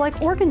taxpayers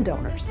like organ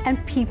donors,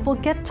 and people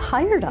get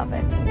tired of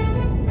it.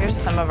 Here's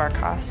some of our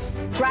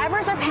costs.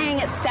 Drivers are paying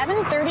at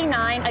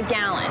 $7.39 a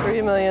gallon.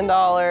 $3 million.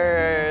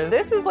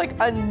 This is like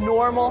a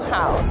normal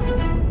house.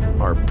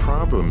 Our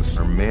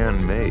problems are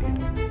man-made.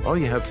 All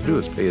you have to do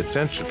is pay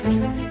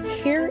attention.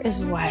 Here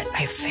is what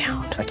I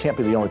found. I can't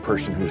be the only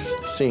person who's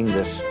seeing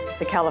this.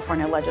 The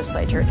California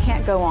legislature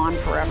can't go on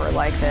forever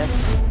like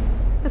this.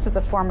 This is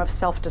a form of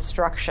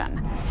self-destruction.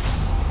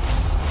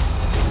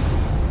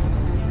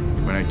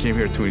 When I came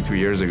here 22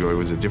 years ago, it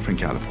was a different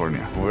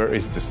California. Where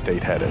is the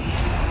state headed?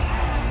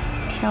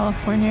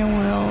 California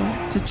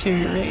will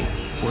deteriorate.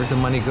 Where'd the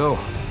money go?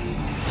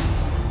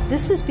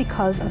 This is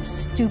because of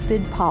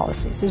stupid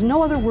policies. There's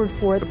no other word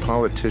for it. The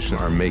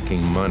politicians are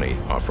making money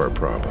off our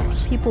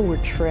problems. People were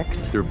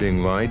tricked. They're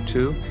being lied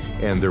to,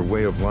 and their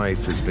way of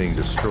life is being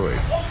destroyed.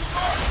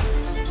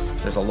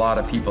 There's a lot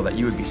of people that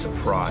you would be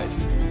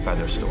surprised by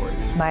their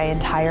stories. My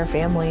entire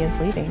family is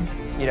leaving.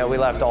 You know, we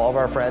left all of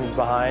our friends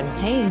behind.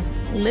 Hey,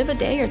 live a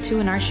day or two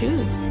in our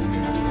shoes.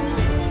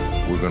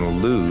 We're going to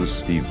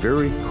lose the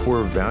very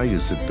core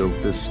values that built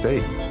this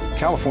state.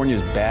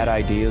 California's bad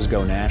ideas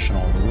go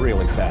national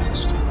really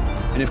fast.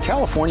 And if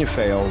California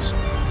fails,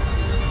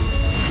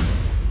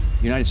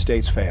 the United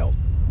States failed.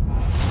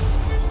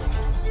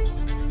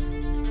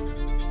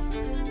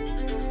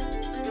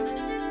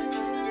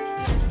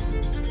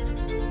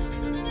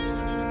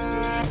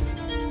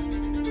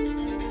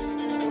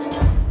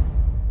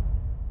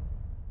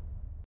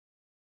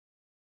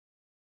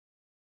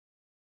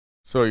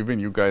 So even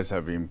you guys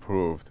have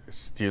improved,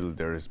 still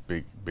there is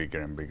bigger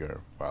and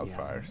bigger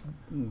wildfires.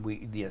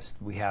 Yeah.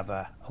 We have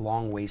a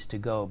long ways to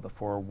go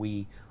before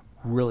we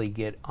really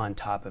get on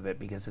top of it,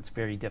 because it's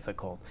very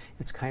difficult.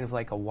 It's kind of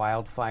like a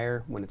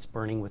wildfire when it's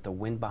burning with the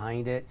wind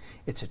behind it.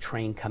 It's a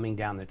train coming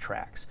down the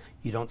tracks.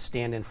 You don't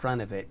stand in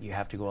front of it, you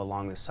have to go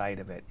along the side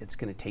of it. It's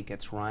going to take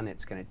its run,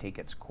 it's going to take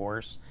its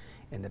course,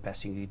 and the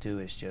best thing you do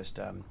is just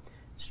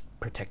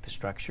protect the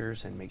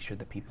structures and make sure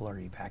the people are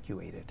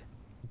evacuated.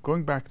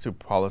 Going back to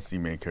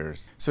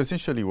policymakers, so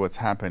essentially what's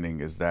happening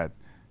is that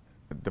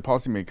the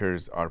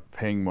policymakers are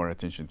paying more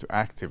attention to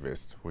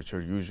activists, which are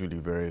usually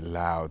very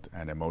loud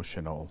and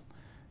emotional,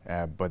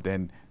 but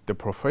then the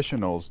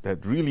professionals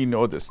that really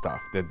know the stuff,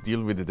 that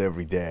deal with it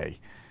every day,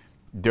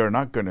 they're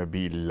not going to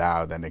be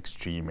loud and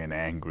extreme and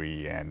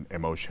angry and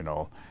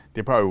emotional.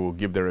 They probably will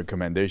give their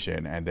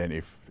recommendation, and then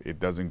if it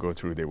doesn't go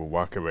through, they will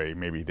walk away.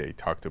 Maybe they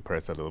talk to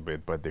press a little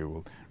bit, but they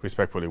will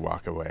respectfully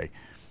walk away.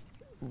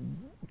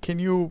 Can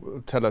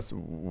you tell us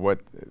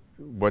what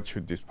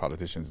should these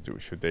politicians do?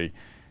 Should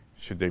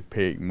they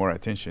pay more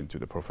attention to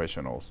the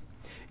professionals?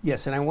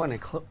 Yes, and I want to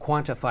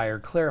quantify or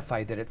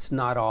clarify that it's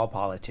not all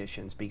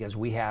politicians, because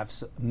we have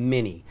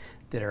many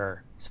that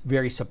are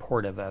very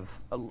supportive of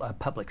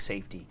public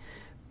safety.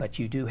 But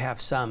you do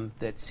have some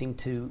that seem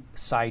to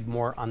side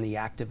more on the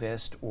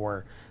activist,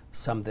 or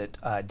some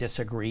that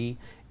disagree.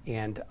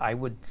 And I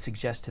would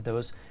suggest to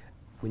those,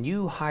 when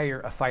you hire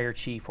a fire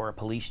chief or a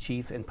police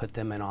chief and put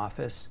them in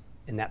office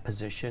in that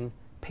position,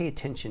 pay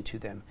attention to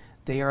them.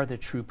 They are the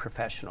true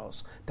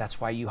professionals.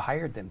 That's why you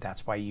hired them.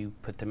 That's why you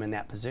put them in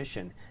that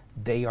position.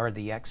 They are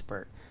the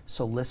expert.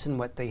 So listen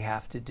what they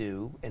have to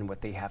do and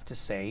what they have to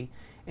say,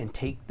 and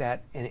take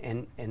that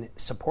and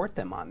support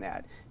them on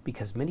that,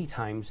 because many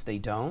times they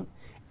don't,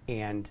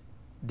 and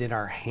then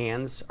our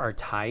hands are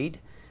tied,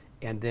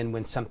 and then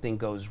when something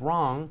goes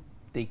wrong,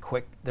 they're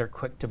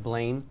quick to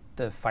blame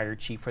the fire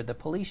chief or the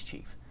police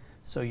chief.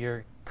 So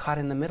you're caught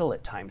in the middle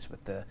at times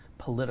with the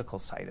political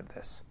side of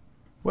this.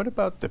 What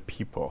about the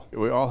people?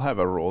 We all have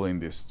a role in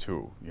this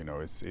too. You know,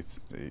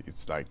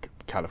 it's like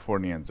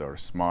Californians are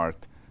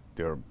smart.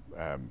 They're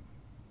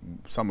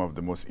some of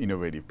the most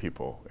innovative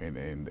people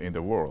in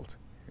the world.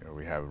 You know,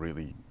 we have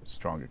really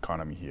strong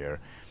economy here.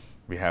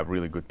 We have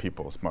really good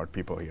people, smart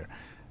people here.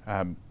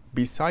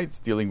 Besides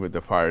dealing with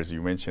the fires,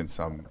 you mentioned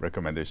some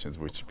recommendations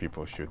which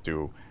people should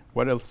do.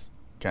 What else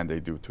can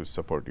they do to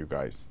support you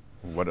guys?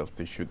 What else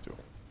they should do?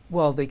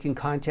 Well, they can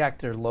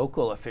contact their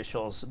local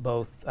officials,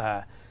 both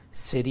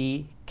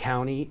city,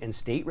 county, and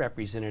state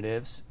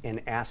representatives,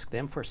 and ask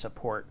them for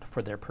support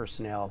for their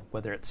personnel,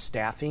 whether it's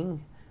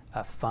staffing,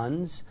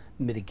 funds,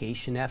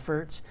 mitigation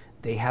efforts.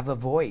 They have a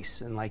voice,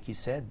 and like you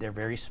said, they're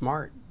very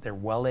smart, they're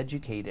well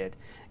educated.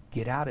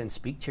 Get out and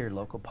speak to your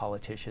local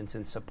politicians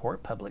and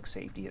support public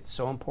safety. It's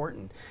so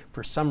important.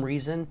 For some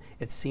reason,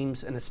 it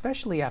seems, and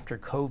especially after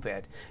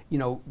COVID, you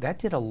know, that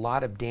did a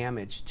lot of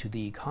damage to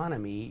the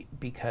economy,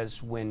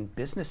 because when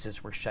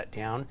businesses were shut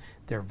down,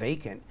 they're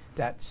vacant.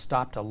 That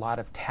stopped a lot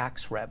of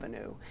tax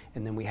revenue.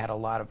 And then we had a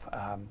lot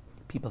of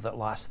people that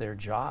lost their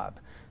job.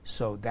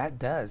 So that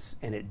does,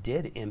 and it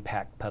did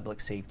impact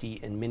public safety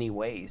in many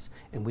ways.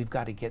 And we've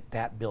got to get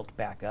that built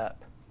back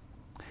up.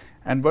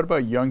 And what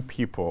about young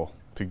people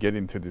to get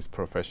into this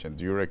profession?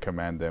 Do you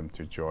recommend them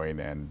to join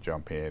and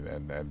jump in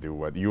and do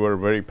what? You are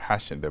very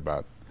passionate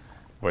about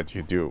what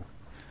you do.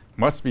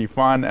 Must be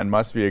fun and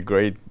must be a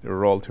great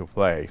role to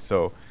play.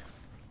 So,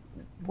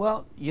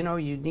 well, you know,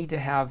 you need to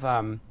have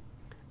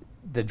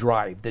the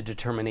drive, the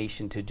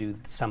determination to do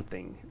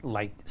something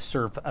like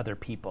serve other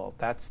people.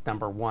 That's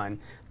number one.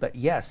 But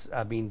yes,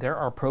 I mean, there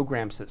are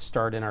programs that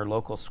start in our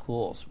local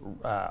schools,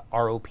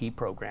 ROP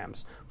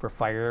programs for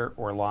fire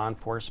or law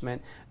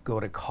enforcement.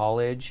 Go to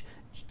college,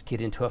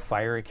 get into a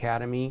fire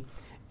academy.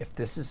 If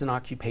this is an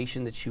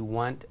occupation that you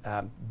want,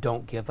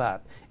 don't give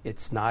up.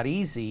 It's not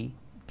easy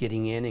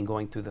getting in and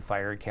going through the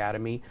fire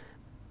academy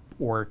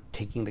or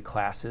taking the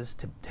classes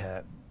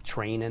to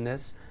train in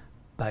this,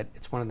 but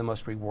it's one of the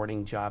most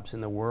rewarding jobs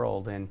in the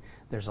world, and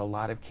there's a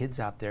lot of kids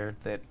out there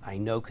that I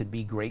know could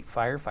be great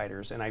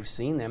firefighters, and I've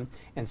seen them,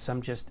 and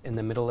some just in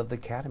the middle of the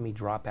academy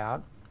drop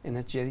out, and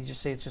they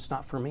just say it's just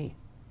not for me.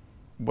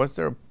 Was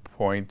there a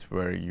point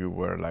where you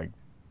were like,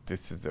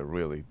 this is a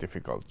really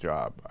difficult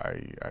job,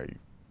 I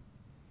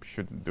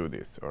shouldn't do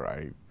this,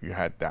 or you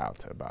had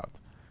doubt about?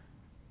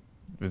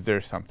 Was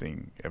there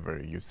something ever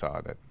you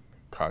saw that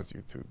caused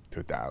you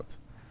to doubt?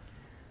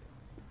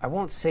 I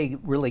won't say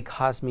really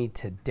caused me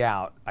to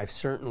doubt. I've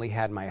certainly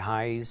had my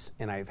highs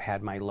and I've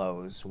had my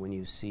lows. When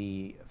you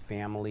see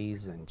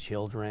families and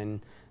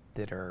children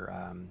that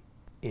are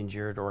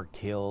injured or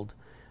killed,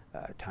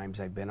 Times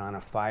I've been on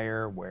a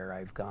fire where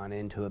I've gone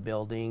into a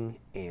building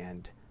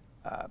and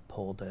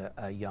pulled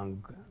a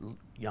young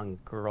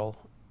girl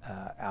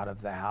out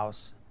of the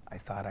house. I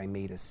thought I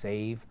made a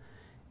save,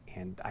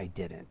 and I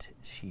didn't.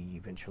 She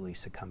eventually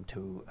succumbed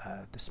to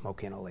the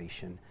smoke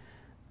inhalation.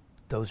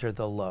 Those are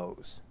the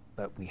lows,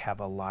 but we have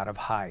a lot of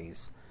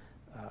highs.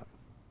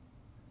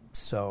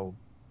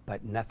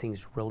 But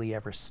nothing's really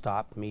ever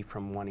stopped me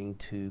from wanting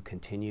to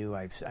continue.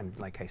 I'm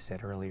like I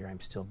said earlier,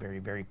 I'm still very,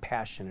 very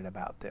passionate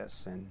about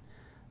this, and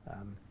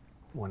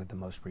one of the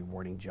most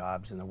rewarding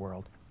jobs in the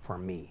world for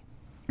me.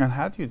 And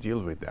how do you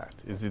deal with that?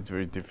 Is it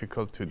very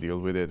difficult to deal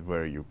with it,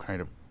 where you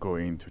kind of go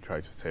in to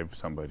try to save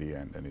somebody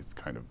and it's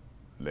kind of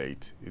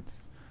late?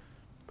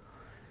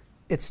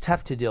 It's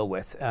tough to deal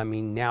with. I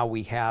mean, now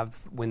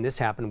when this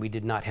happened, we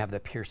did not have the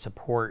peer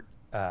support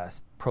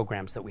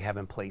programs that we have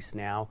in place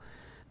now.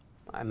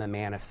 I'm a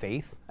man of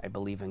faith. I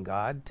believe in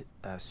God,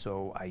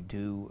 so I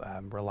do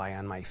rely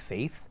on my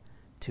faith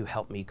to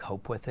help me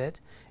cope with it.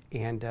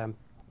 And,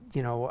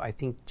 I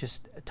think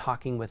just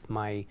talking with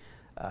my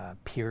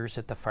peers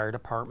at the fire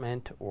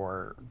department,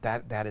 or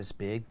that is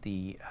big,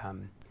 the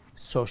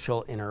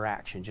social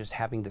interaction, just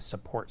having the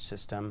support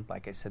system.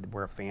 Like I said,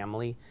 we're a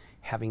family,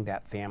 having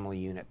that family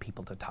unit,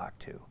 people to talk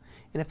to.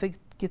 And if it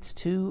gets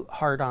too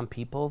hard on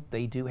people,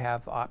 they do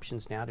have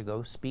options now to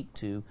go speak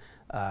to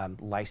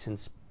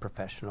licensed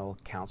professional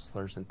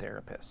counselors and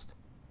therapists.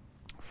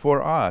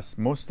 For us,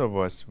 most of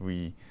us,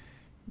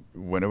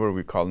 whenever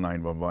we call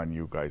 911,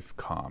 you guys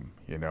come,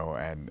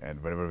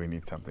 and whenever we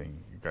need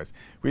something, you guys,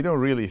 we don't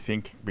really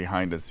think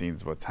behind the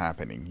scenes what's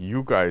happening.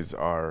 You guys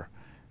are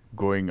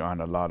going on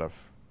a lot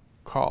of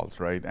calls,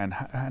 right? And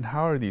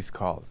how are these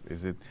calls?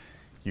 Is it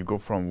you go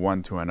from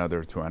one to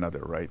another,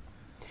 right?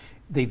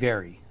 They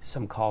vary.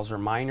 Some calls are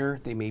minor.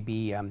 They may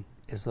be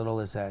as little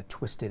as a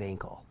twisted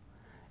ankle.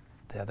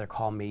 The other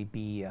call may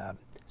be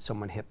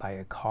someone hit by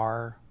a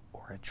car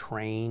or a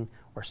train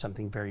or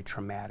something very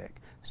traumatic.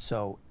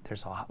 So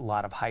there's a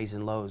lot of highs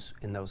and lows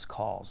in those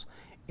calls.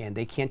 And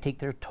they can take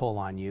their toll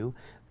on you,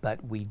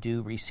 but we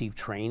do receive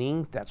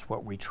training. That's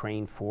what we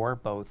train for,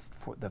 both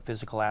for the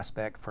physical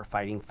aspect for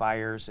fighting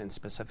fires and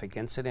specific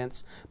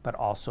incidents, but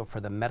also for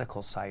the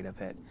medical side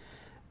of it.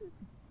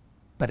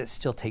 But it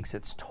still takes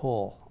its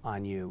toll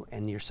on you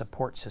and your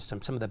support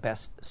system. Some of the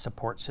best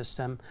support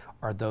system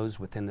are those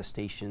within the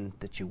station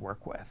that you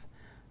work with.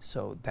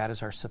 So that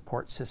is our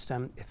support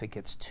system. If it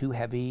gets too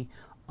heavy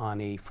on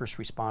a first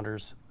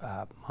responder's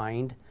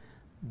mind,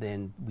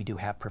 then we do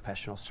have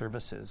professional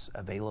services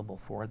available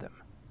for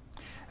them.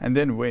 And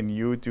then when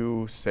you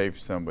do save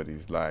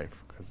somebody's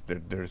life, because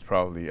there's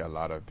probably a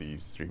lot of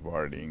these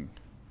rewarding,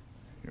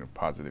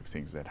 positive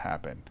things that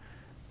happen.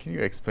 Can you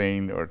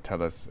explain or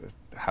tell us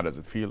how does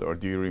it feel, or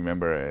do you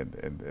remember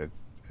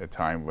a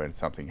time when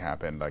something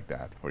happened like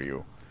that for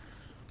you?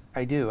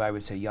 I do. I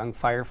was a young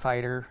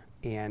firefighter,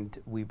 and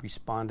we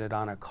responded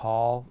on a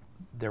call.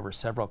 There were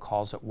several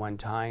calls at one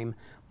time.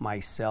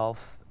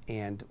 Myself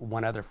and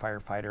one other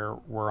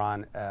firefighter were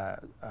on a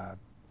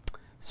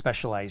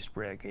specialized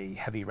rig, a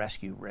heavy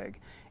rescue rig,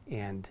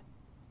 and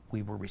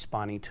we were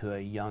responding to a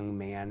young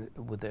man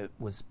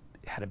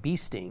had a bee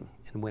sting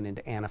and went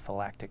into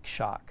anaphylactic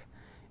shock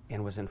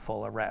and was in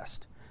full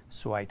arrest.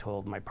 So I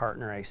told my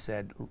partner, I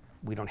said,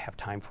 we don't have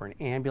time for an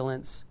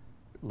ambulance.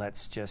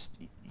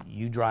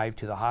 You drive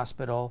to the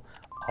hospital.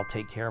 I'll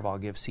take care of, I'll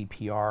give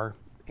CPR.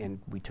 And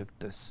we took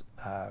this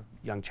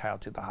young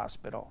child to the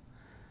hospital.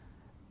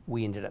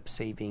 We ended up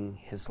saving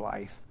his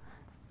life.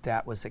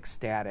 That was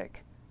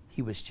ecstatic.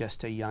 He was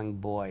just a young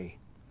boy.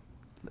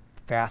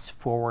 Fast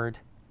forward,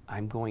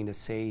 I'm going to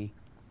say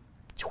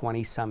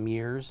 20-some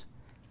years,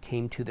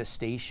 came to the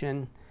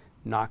station,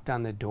 knocked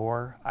on the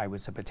door. I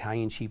was a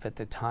battalion chief at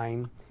the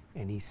time,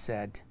 and he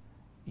said,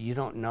 "You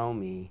don't know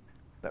me,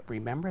 but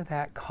remember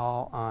that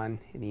call on,"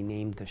 and he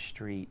named the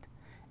street,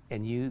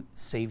 "and you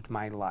saved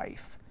my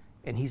life."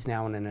 And he's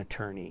now an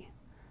attorney.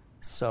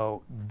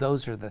 So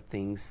those are the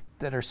things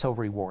that are so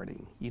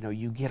rewarding.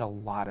 You get a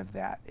lot of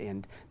that.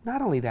 And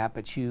not only that,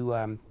 but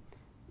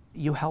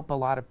you help a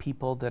lot of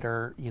people that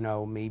are,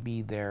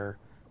 maybe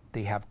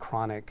they have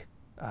chronic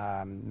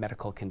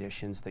medical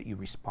conditions that you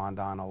respond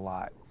on a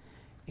lot.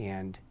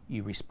 And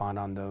you respond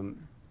on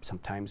them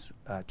sometimes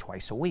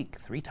twice a week,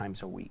 3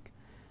 times a week.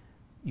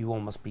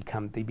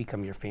 They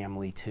become your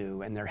family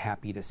too, and they're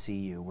happy to see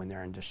you when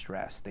they're in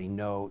distress. They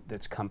know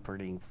that's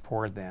comforting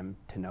for them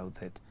to know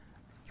that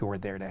you're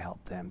there to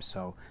help them.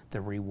 So the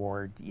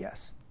reward,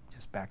 yes,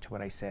 just back to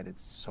what I said,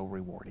 it's so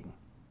rewarding.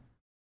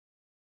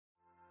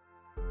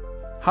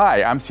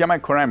 Hi, I'm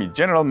Siyamak,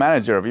 General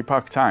Manager of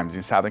Epoch Times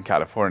in Southern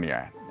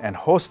California and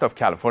host of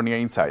California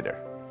Insider.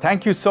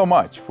 Thank you so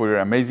much for your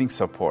amazing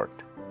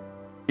support.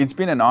 It's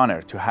been an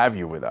honor to have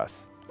you with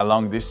us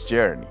along this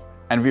journey.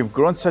 And we've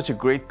grown such a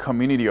great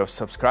community of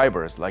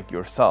subscribers like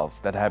yourselves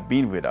that have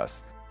been with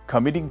us,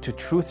 committing to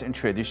truth and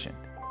tradition,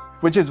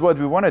 which is what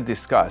we want to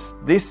discuss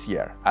this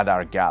year at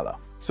our gala.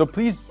 So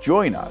please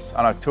join us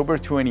on October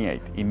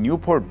 28th in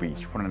Newport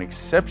Beach for an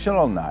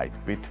exceptional night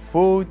with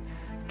food,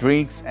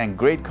 drinks, and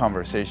great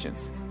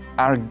conversations.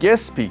 Our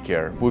guest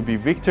speaker will be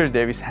Victor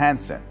Davis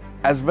Hanson,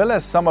 as well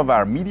as some of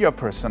our media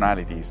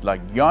personalities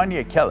like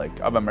Yanni Akelik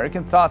of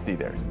American Thought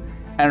Leaders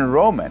and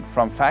Roman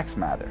from Facts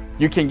Matter.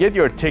 You can get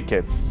your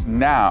tickets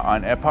now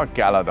on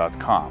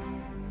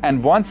epochgala.com.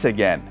 And once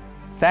again,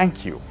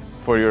 thank you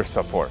for your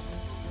support,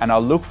 and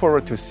I'll look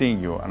forward to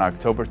seeing you on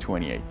October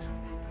 28th.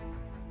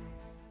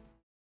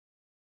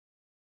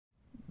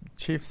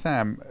 Chief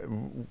Sam,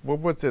 what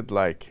was it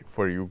like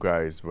for you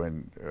guys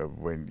when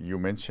you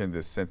mentioned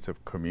this sense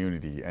of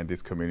community, and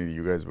this community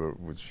you guys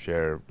would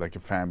share like a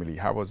family?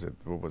 How was it?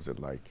 What was it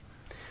like?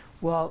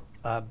 Well,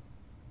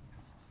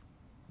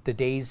 the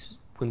days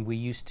when we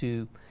used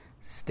to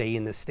stay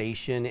in the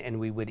station and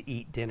we would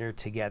eat dinner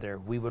together,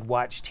 we would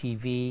watch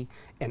TV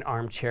and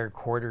armchair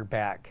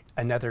quarterback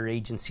another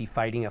agency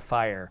fighting a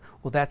fire.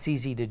 Well, that's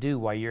easy to do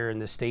while you're in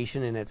the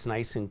station and it's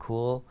nice and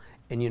cool,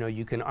 and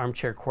you can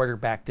armchair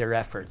quarterback their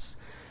efforts.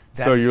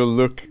 So you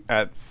look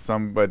at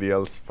somebody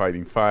else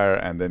fighting fire,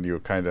 and then you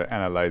kind of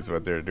analyze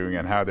what they're doing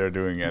and how they're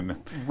doing. And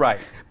right,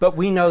 but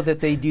we know that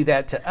they do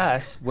that to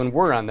us when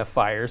we're on the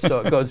fire, so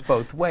it goes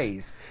both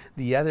ways.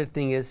 The other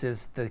thing is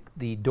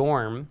the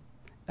dorm,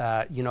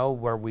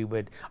 where we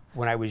would,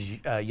 when I was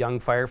a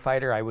young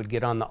firefighter, I would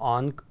get on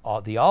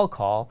the all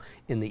call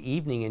in the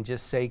evening and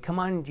just say, come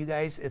on, you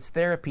guys, it's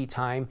therapy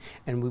time.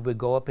 And we would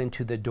go up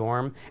into the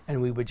dorm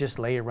and we would just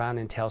lay around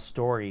and tell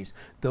stories.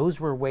 Those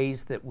were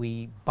ways that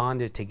we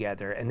bonded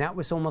together. And that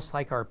was almost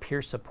like our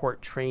peer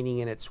support training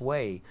in its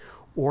way.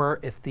 Or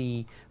if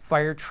the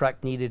fire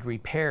truck needed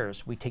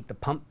repairs, we'd take the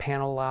pump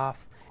panel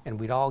off and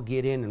we'd all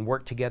get in and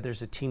work together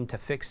as a team to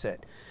fix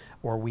it.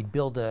 Or we'd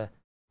build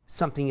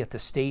something at the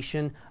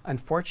station.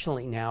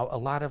 Unfortunately now, a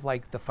lot of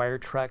like the fire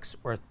trucks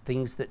or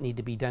things that need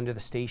to be done to the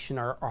station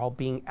are all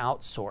being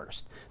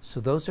outsourced. So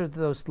those are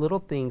those little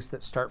things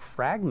that start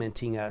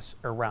fragmenting us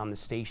around the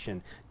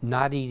station.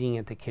 Not eating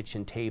at the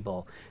kitchen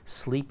table,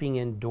 sleeping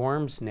in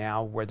dorms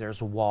now where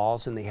there's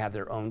walls and they have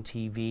their own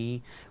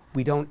TV.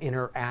 We don't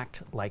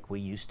interact like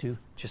we used to,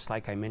 just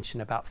like I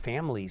mentioned about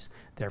families.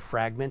 They're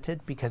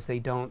fragmented because they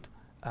don't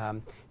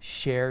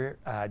share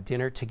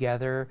dinner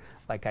together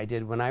like I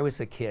did when I was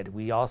a kid.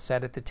 We all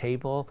sat at the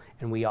table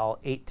and we all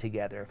ate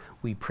together.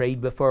 We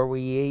prayed before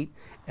we ate,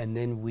 and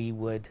then we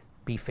would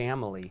be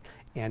family.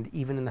 And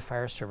even in the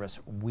fire service,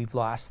 we've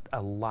lost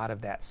a lot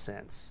of that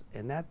sense,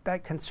 and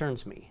that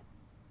concerns me.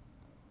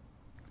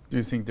 Do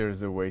you think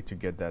there's a way to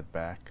get that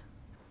back?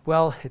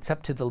 Well, it's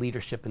up to the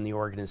leadership in the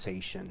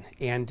organization.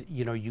 And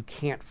you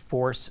can't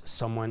force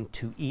someone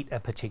to eat a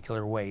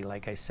particular way.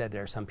 Like I said,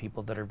 there are some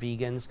people that are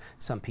vegans.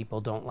 Some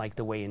people don't like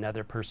the way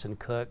another person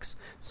cooks.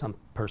 Some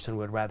person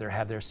would rather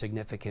have their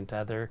significant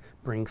other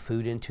bring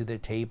food into the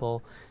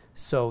table.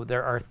 So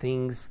there are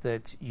things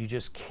that you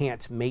just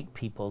can't make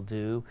people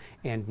do.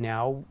 And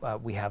now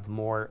we have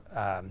more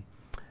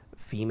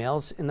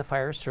females in the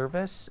fire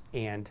service,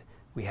 and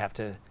we have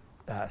to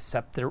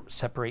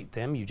separate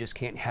them. You just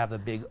can't have a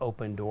big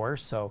open door,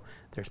 so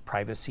there's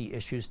privacy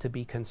issues to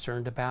be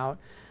concerned about.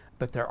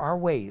 But there are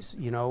ways,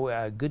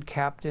 good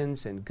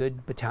captains and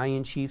good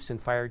battalion chiefs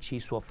and fire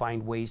chiefs will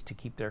find ways to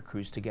keep their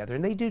crews together,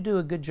 and they do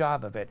a good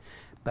job of it.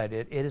 But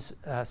it is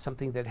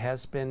something that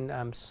has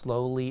been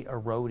slowly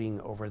eroding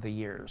over the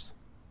years.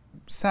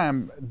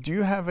 Sam, do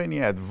you have any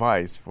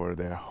advice for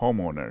the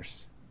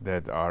homeowners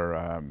that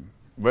are,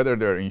 whether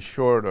they're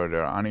insured or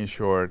they're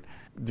uninsured,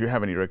 do you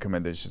have any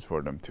recommendations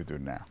for them to do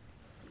now?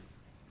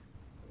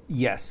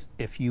 Yes,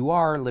 if you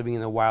are living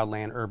in the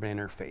wildland-urban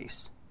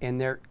interface and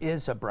there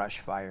is a brush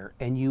fire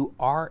and you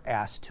are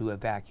asked to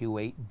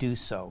evacuate, do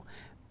so.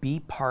 Be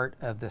part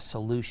of the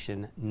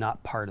solution,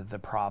 not part of the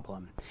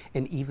problem.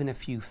 And even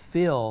if you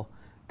feel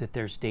that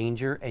there's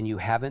danger and you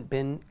haven't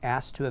been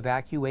asked to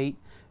evacuate,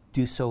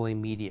 do so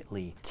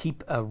immediately.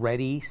 Keep a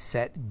ready,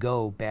 set,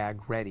 go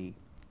bag ready.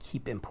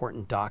 Keep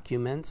important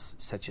documents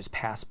such as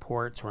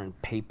passports or in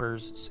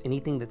papers,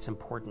 anything that's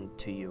important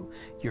to you.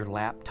 Your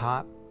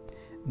laptop,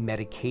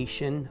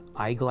 medication,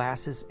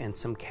 eyeglasses, and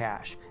some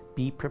cash.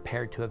 Be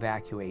prepared to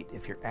evacuate.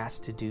 If you're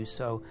asked to do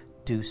so,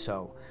 do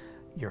so.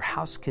 Your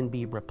house can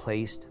be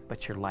replaced,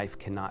 but your life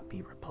cannot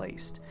be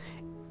replaced.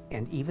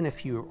 And even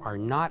if you are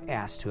not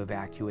asked to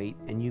evacuate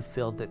and you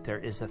feel that there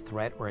is a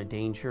threat or a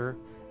danger,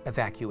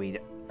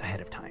 evacuate ahead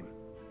of time.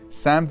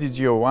 Sam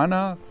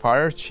DiGiovanna,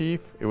 Fire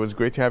Chief, it was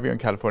great to have you on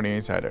California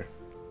Insider.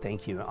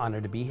 Thank you.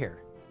 Honored to be here.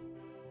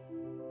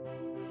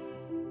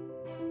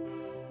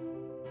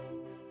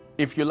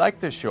 If you like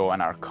the show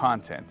and our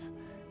content,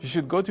 you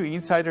should go to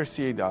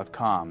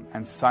insiderca.com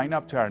and sign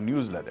up to our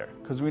newsletter,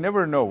 because we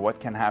never know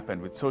what can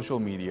happen with social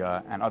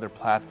media and other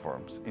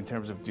platforms in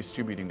terms of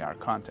distributing our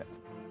content.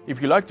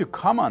 If you'd like to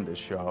come on the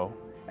show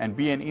and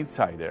be an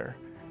insider,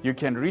 you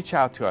can reach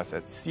out to us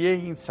at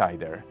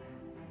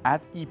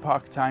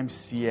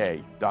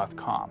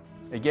cainsider@epochtimesca.com.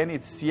 Again,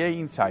 it's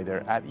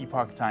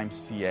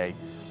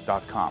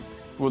cainsider@epochtimesca.com.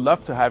 We would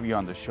love to have you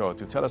on the show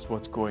to tell us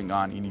what's going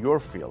on in your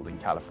field in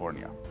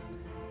California.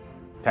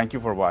 Thank you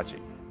for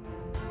watching.